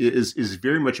paternalism is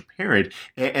very much apparent,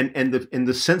 and in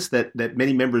the sense that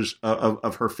many members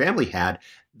of her family had,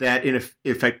 that in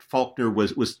effect Faulkner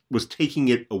was taking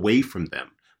it away from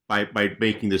them by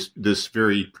making this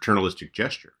very paternalistic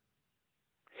gesture.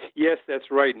 Yes, that's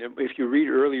right. And if you read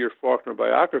earlier Faulkner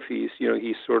biographies,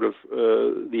 he's sort of,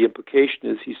 the implication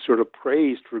is he's sort of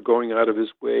praised for going out of his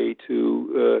way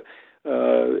to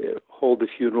hold the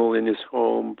funeral in his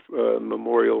home,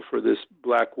 memorial for this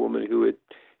black woman who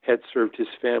had served his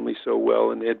family so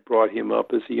well and had brought him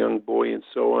up as a young boy and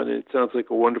so on. And it sounds like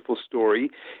a wonderful story.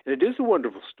 And it is a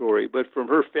wonderful story. But from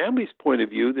her family's point of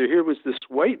view, here was this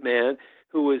white man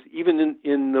who was, even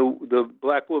in the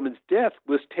black woman's death,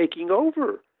 was taking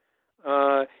over.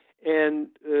 And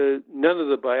none of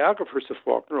the biographers of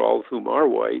Faulkner, all of whom are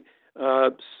white,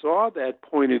 saw that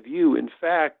point of view. In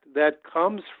fact, that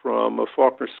comes from a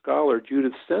Faulkner scholar,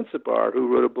 Judith Sensabar,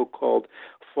 who wrote a book called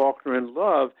Faulkner and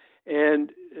Love.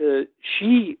 And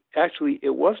she actually,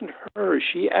 it wasn't her,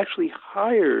 she actually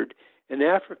hired an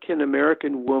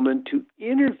African-American woman to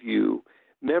interview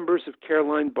members of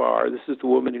Caroline Barr. This is the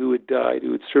woman who had died,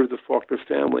 who had served the Faulkner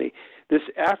family. This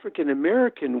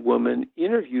African-American woman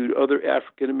interviewed other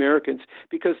African-Americans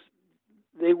because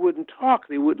they wouldn't talk,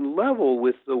 they wouldn't level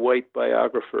with the white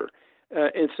biographer.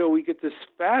 And so we get this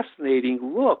fascinating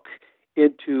look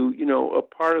into, a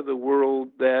part of the world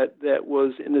that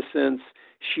was, in a sense,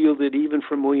 shielded even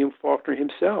from William Faulkner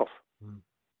himself.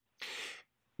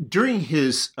 During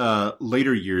his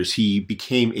later years, he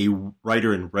became a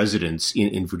writer in residence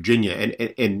in Virginia,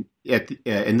 and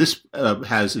this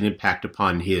has an impact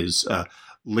upon his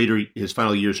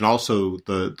final years, and also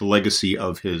the legacy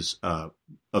of his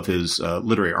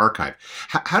literary archive.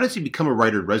 How does he become a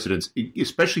writer in residence,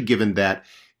 especially given that,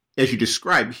 as you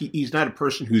described, he's not a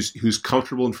person who's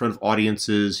comfortable in front of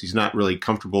audiences. He's not really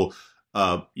comfortable,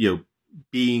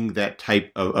 being that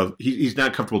type of he's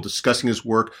not comfortable discussing his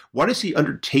work. Why does he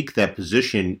undertake that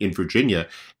position in Virginia,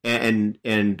 and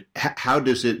how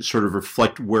does it sort of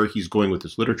reflect where he's going with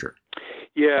his literature?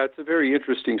 Yeah, it's a very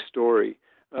interesting story.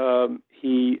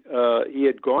 He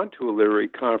had gone to a literary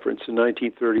conference in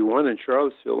 1931 in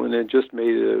Charlottesville and had just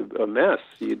made a mess.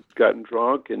 He had gotten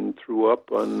drunk and threw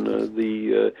up on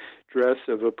the dress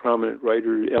of a prominent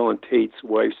writer, Ellen Tate's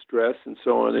wife's dress, and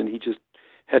so on, and he just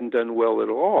hadn't done well at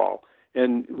all,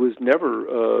 and was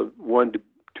never one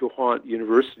to haunt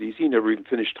universities. He never even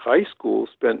finished high school,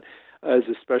 spent as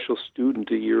a special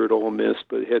student a year at Ole Miss,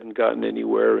 but hadn't gotten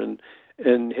anywhere, and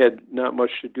had not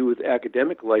much to do with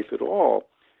academic life at all.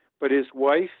 But his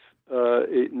wife,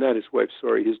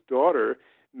 his daughter,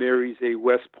 marries a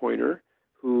West Pointer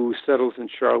who settles in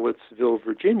Charlottesville,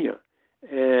 Virginia.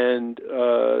 And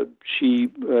she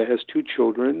has 2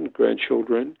 children,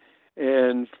 grandchildren,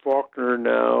 and Faulkner,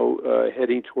 now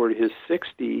heading toward his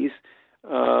 60s,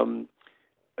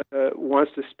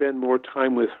 wants to spend more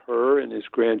time with her and his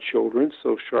grandchildren,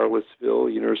 so Charlottesville,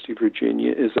 University of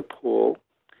Virginia, is a pull.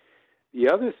 The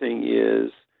other thing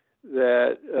is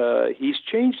that he's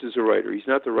changed as a writer. He's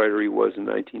not the writer he was in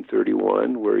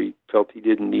 1931, where he felt he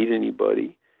didn't need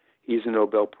anybody. He's a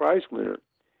Nobel Prize winner.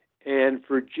 And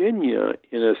Virginia,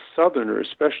 in a Southerner,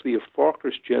 especially of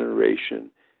Faulkner's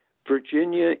generation,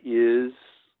 Virginia is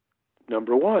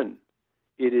number one.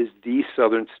 It is the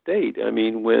Southern state. I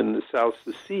mean, when the South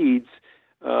secedes,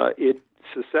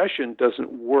 secession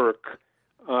doesn't work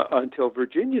until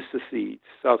Virginia secedes,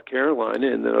 South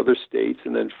Carolina and then other states,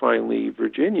 and then finally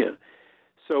Virginia.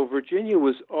 So Virginia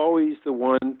was always the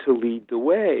one to lead the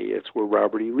way. It's where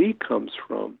Robert E. Lee comes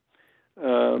from.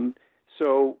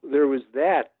 So there was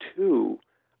that, too.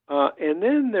 And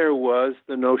then there was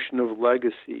the notion of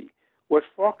legacy. What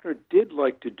Faulkner did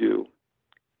like to do,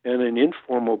 on an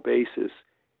informal basis,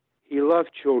 he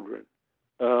loved children.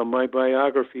 My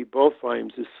biography, both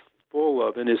volumes, is full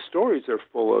of, and his stories are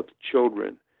full of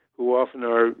children who often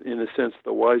are, in a sense,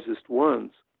 the wisest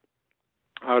ones,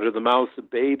 out of the mouths of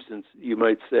babes, and you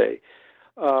might say.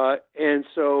 And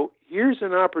so here's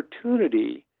an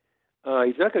opportunity.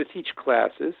 He's not going to teach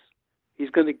classes. He's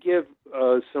going to give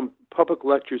some public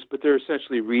lectures, but they're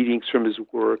essentially readings from his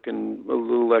work and a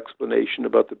little explanation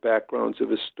about the backgrounds of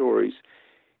his stories.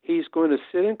 He's going to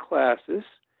sit in classes,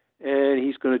 and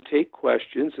he's going to take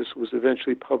questions. This was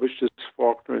eventually published as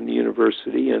Faulkner in the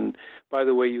university. And by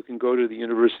the way, you can go to the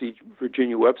University of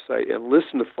Virginia website and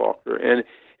listen to Faulkner. And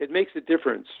it makes a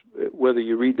difference whether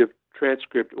you read the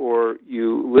transcript or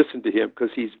you listen to him,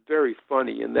 because he's very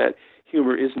funny, and that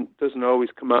humor doesn't always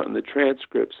come out in the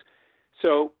transcripts.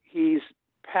 So he's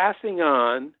passing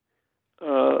on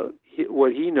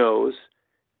what he knows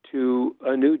to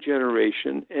a new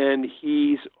generation, and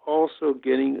he's also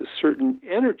getting a certain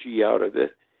energy out of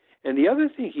it. And the other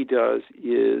thing he does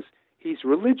is he's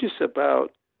religious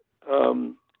about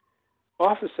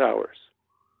office hours.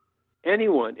 Any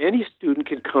student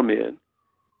can come in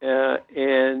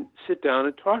and sit down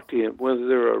and talk to him, whether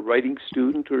they're a writing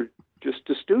student or just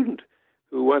a student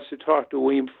who wants to talk to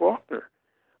William Faulkner.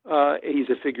 He's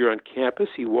a figure on campus.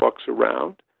 He walks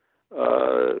around.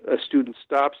 A student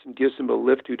stops and gives him a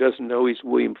lift who doesn't know he's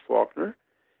William Faulkner.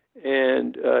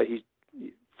 And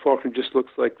Faulkner just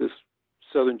looks like this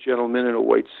Southern gentleman in a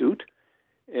white suit.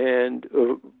 And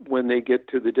when they get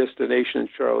to the destination in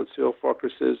Charlottesville,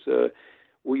 Faulkner says,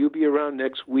 will you be around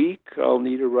next week? I'll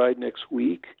need a ride next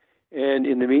week. And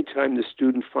in the meantime, the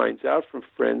student finds out from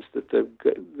friends that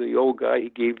the old guy he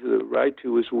gave the ride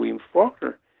to is William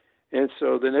Faulkner. And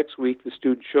so the next week, the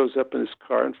student shows up in his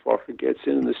car, and Faulkner gets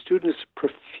in, and the student is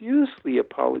profusely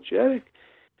apologetic.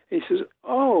 And he says,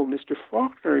 "Oh, Mr.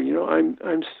 Faulkner,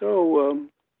 I'm so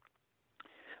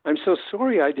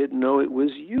sorry. I didn't know it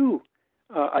was you.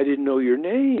 I didn't know your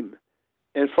name."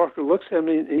 And Faulkner looks at him,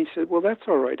 and he said, "Well, that's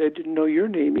all right. I didn't know your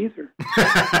name either."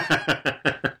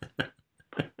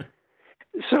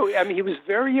 So, I mean, he was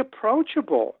very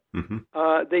approachable.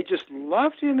 Mm-hmm. They just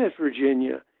loved him at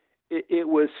Virginia. It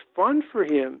was fun for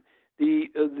him. The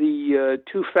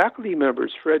two faculty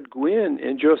members, Fred Gwynn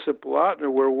and Joseph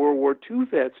Blotner, were World War II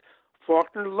vets.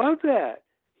 Faulkner loved that.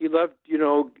 He loved,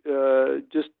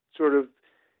 just sort of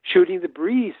shooting the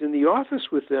breeze in the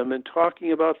office with them and talking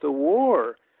about the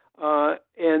war.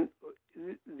 And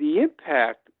the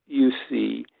impact you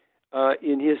see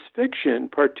in his fiction,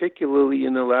 particularly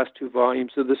in the last two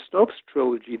volumes of the Snopes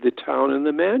trilogy, The Town and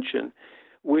the Mansion,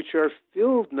 which are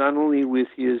filled not only with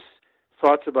his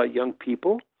thoughts about young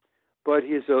people, but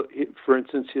for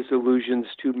instance, his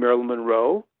allusions to Marilyn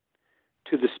Monroe,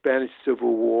 to the Spanish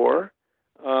Civil War.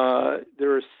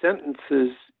 There are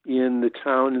sentences in The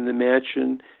Town and the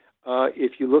Mansion.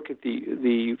 If you look at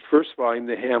the first volume,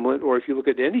 The Hamlet, or if you look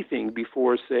at anything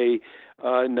before, say,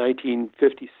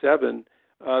 1957,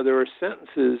 there are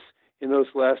sentences in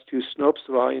those last two Snopes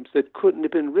volumes that couldn't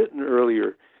have been written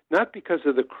earlier, not because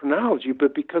of the chronology,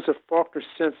 but because of Faulkner's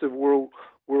sense of world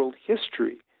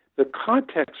history, the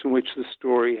context in which the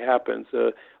story happens.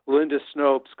 Linda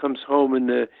Snopes comes home in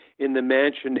the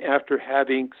mansion after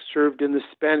having served in the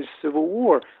Spanish Civil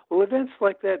War. Well, events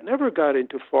like that never got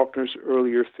into Faulkner's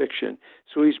earlier fiction.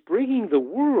 So he's bringing the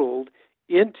world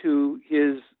into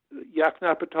his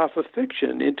Yoknapatawpha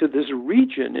fiction, into this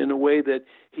region in a way that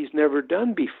he's never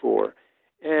done before.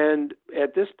 And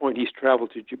at this point, he's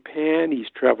traveled to Japan. He's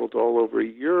traveled all over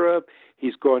Europe.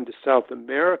 He's gone to South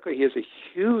America. He has a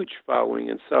huge following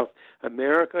in South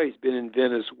America. He's been in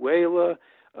Venezuela.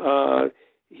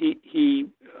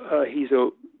 He's a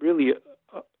really,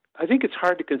 I think it's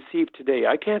hard to conceive today.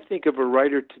 I can't think of a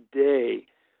writer today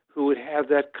who would have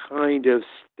that kind of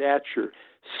stature,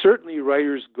 Certainly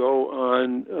writers go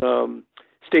on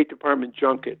State Department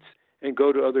junkets and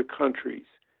go to other countries.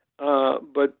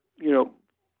 But,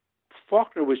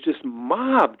 Faulkner was just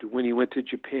mobbed when he went to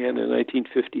Japan in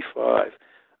 1955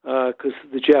 because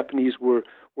the Japanese were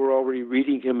already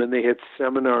reading him, and they had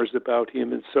seminars about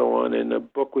him and so on, and a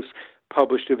book was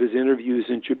published of his interviews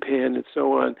in Japan and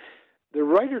so on. The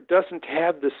writer doesn't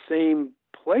have the same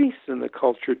place in the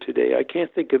culture today. I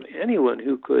can't think of anyone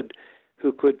who could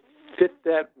fit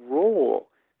that role.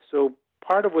 So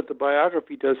part of what the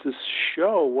biography does is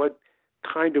show what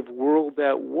kind of world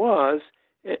that was,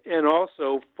 and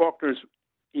also Faulkner's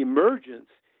emergence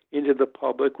into the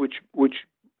public, which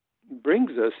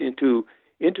brings us into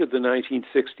the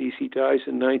 1960s. He dies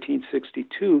in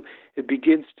 1962. It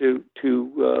begins to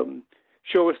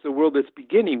show us the world that's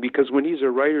beginning, because when he's a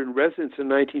writer in residence in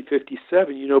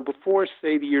 1957, before,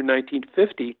 say, the year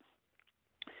 1950,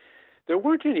 there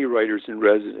weren't any writers in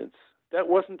residence. That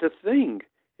wasn't a thing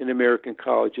in American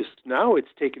colleges. Now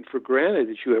it's taken for granted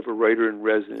that you have a writer in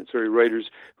residence or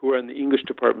writers who are in the English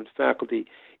department faculty.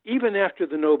 Even after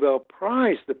the Nobel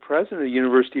Prize, the president of the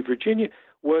University of Virginia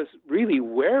was really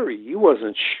wary. He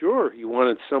wasn't sure he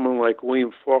wanted someone like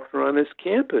William Faulkner on his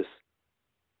campus.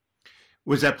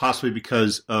 Was that possibly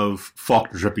because of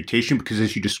Faulkner's reputation? Because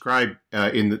as you describe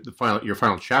in your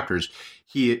final chapters,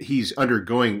 he's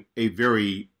undergoing a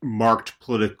very marked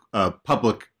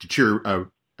public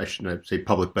deterioration. I shouldn't say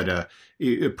public, but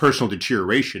personal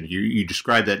deterioration. You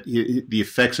describe that the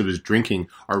effects of his drinking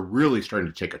are really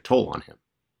starting to take a toll on him.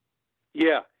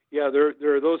 Yeah,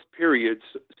 there are those periods.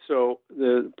 So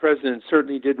the president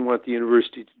certainly didn't want the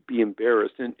university to be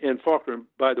embarrassed. And Faulkner,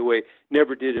 by the way,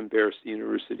 never did embarrass the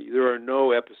university. There are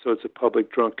no episodes of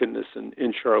public drunkenness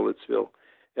in Charlottesville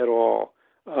at all.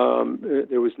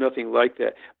 There was nothing like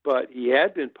that. But he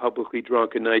had been publicly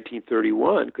drunk in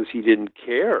 1931 because he didn't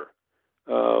care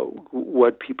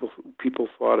what people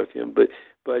thought of him.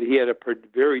 But he had a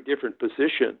very different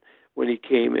position when he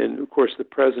came in. Of course, the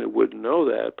president wouldn't know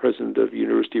that. The president of the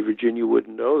University of Virginia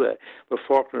wouldn't know that. But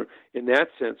Faulkner, in that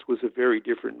sense, was a very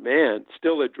different man.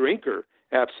 Still a drinker,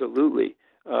 absolutely.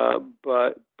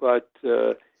 But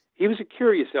he was a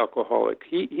curious alcoholic.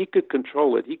 He could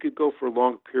control it. He could go for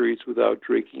long periods without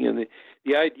drinking. And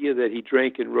the idea that he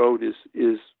drank and wrote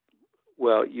is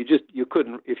well, you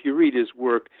couldn't. If you read his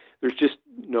work, there's just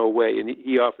no way. And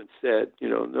he often said,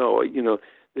 the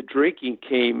drinking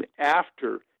came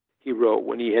after he wrote,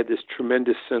 when he had this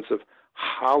tremendous sense of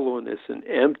hollowness and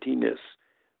emptiness.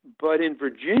 But in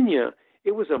Virginia,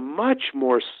 it was a much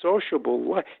more sociable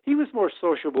life. He was more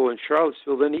sociable in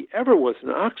Charlottesville than he ever was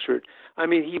in Oxford. I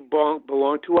mean, he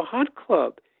belonged to a hunt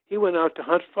club. He went out to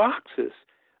hunt foxes.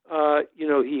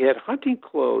 He had hunting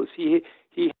clothes. He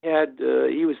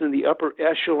was in the upper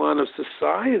echelon of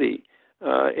society.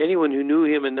 Anyone who knew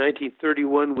him in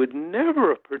 1931 would never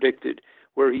have predicted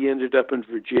where he ended up in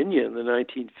Virginia in the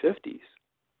 1950s.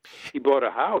 He bought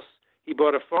a house. He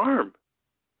bought a farm.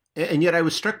 And yet I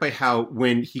was struck by how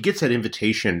when he gets that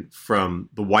invitation from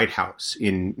the White House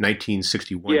in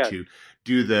 1961 to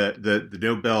do the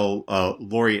Nobel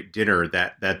laureate dinner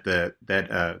that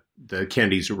the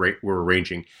Kennedys were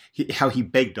arranging, how he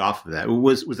begged off of that.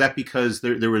 Was that because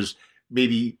there was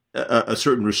maybe a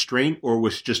certain restraint, or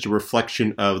was just a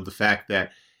reflection of the fact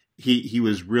that he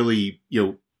was really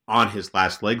on his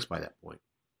last legs by that point?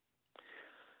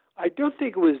 I don't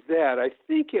think it was that. I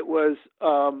think it was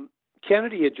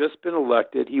Kennedy had just been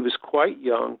elected. He was quite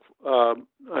young.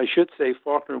 I should say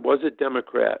Faulkner was a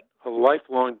Democrat, a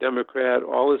lifelong Democrat.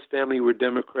 All his family were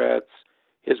Democrats.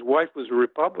 His wife was a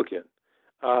Republican.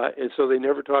 And so they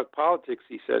never talked politics,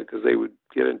 he said, because they would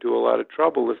get into a lot of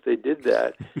trouble if they did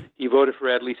that. He voted for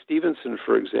Adlai Stevenson,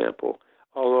 for example,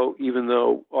 even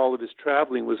though all of his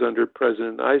traveling was under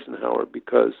President Eisenhower,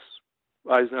 because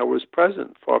Eisenhower was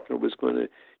president. Faulkner was going to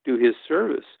do his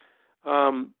service.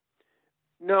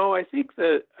 No, I think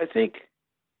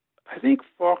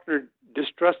Faulkner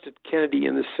distrusted Kennedy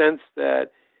in the sense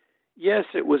that, yes,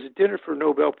 it was a dinner for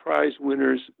Nobel Prize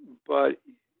winners, but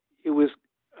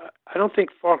I don't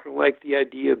think Faulkner liked the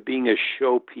idea of being a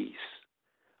showpiece,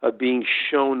 of being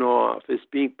shown off, as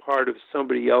being part of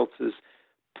somebody else's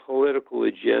political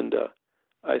agenda.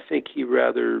 I think he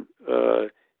rather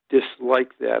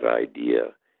disliked that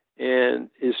idea,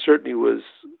 and it certainly was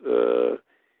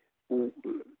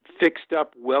fixed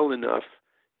up well enough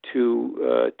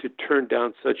to turn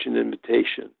down such an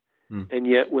invitation. And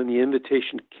yet, when the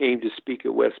invitation came to speak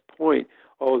at West Point,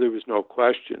 there was no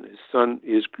question. His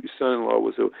son-in-law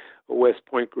was a West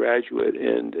Point graduate,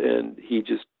 and he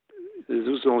just, this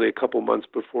was only a couple months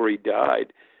before he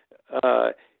died.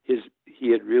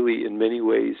 he had really, in many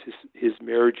ways, his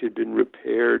marriage had been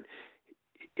repaired.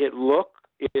 He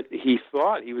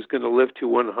thought he was going to live to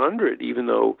 100, even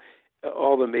though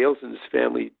all the males in his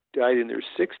family died in their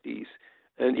 60s,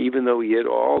 and even though he had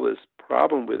all this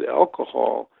problem with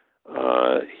alcohol,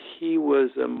 he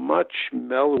was a much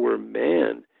mellower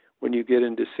man when you get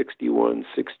into 61,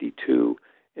 62,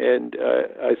 and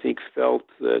I think felt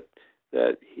that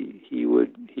he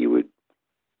would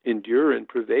endure and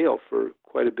prevail for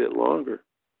quite a bit longer.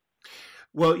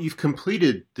 Well, you've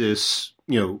completed this,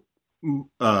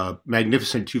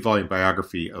 magnificent 2-volume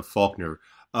biography of Faulkner.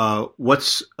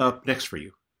 What's up next for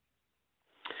you?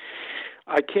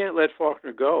 I can't let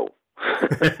Faulkner go.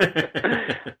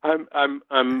 I'm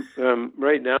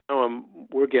right now. I'm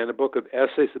working on a book of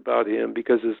essays about him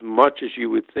because, as much as you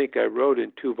would think I wrote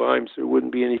in 2 volumes, there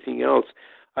wouldn't be anything else.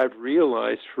 I've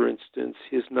realized, for instance,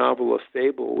 his novel *A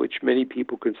Fable*, which many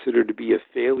people consider to be a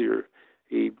failure.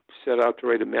 He set out to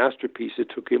write a masterpiece. It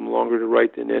took him longer to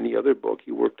write than any other book.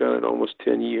 He worked on it almost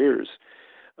 10 years.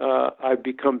 I've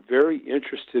become very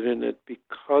interested in it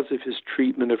because of his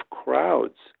treatment of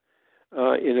crowds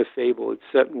in *A Fable*. It's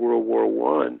set in World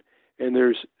War I, and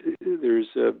there's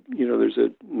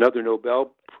another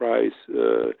Nobel Prize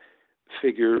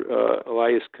figure,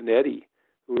 Elias Canetti,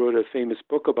 who wrote a famous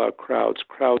book about crowds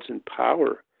and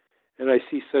power. And I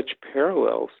see such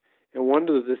parallels. And one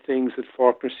of the things that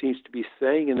Faulkner seems to be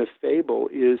saying in *A Fable*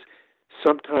 is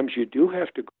sometimes you do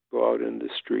have to go out in the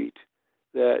street.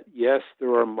 That, yes,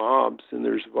 there are mobs and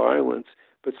there's violence,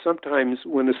 but sometimes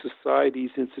when a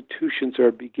society's institutions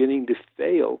are beginning to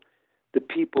fail, the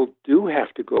people do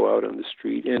have to go out on the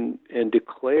street and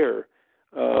declare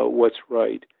what's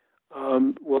right.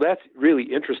 Well, that's really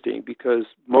interesting because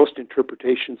most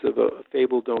interpretations of a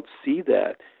fable don't see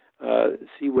that,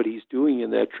 see what he's doing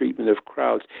in that treatment of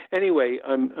crowds. Anyway,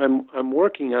 I'm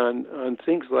working on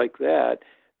things like that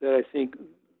I think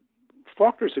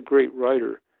Faulkner's a great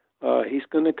writer. He's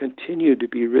going to continue to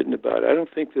be written about. I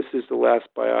don't think this is the last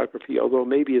biography, although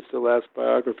maybe it's the last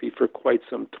biography for quite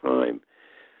some time.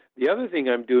 The other thing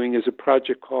I'm doing is a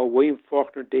project called William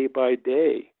Faulkner Day by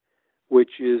Day,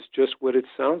 which is just what it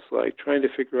sounds like, trying to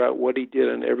figure out what he did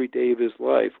on every day of his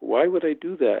life. Why would I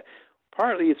do that?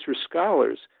 Partly it's for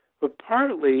scholars, but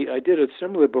partly I did a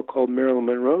similar book called Marilyn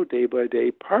Monroe Day by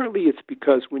Day. Partly it's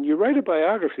because when you write a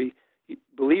biography,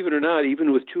 believe it or not,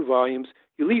 even with 2 volumes,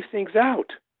 you leave things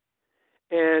out.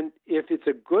 And if it's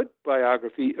a good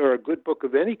biography or a good book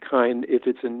of any kind, if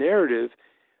it's a narrative,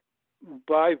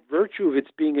 by virtue of its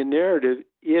being a narrative,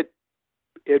 it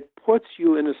puts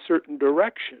you in a certain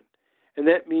direction. And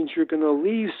that means you're going to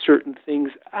leave certain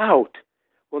things out.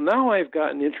 Well, now I've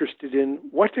gotten interested in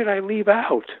what did I leave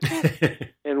out?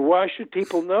 And why should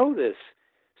people know this?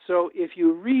 So if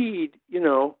you read,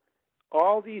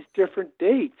 all these different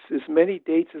dates, as many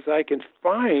dates as I can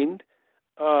find,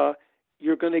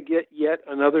 you're going to get yet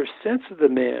another sense of the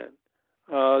man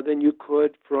than you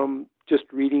could from just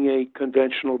reading a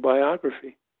conventional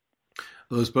biography.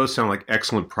 Those both sound like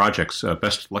excellent projects.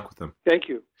 Best of luck with them. Thank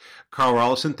you. Carl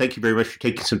Rollyson, thank you very much for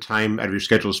taking some time out of your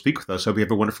schedule to speak with us. Hope you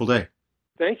have a wonderful day.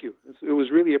 Thank you. It was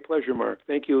really a pleasure, Mark.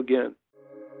 Thank you again.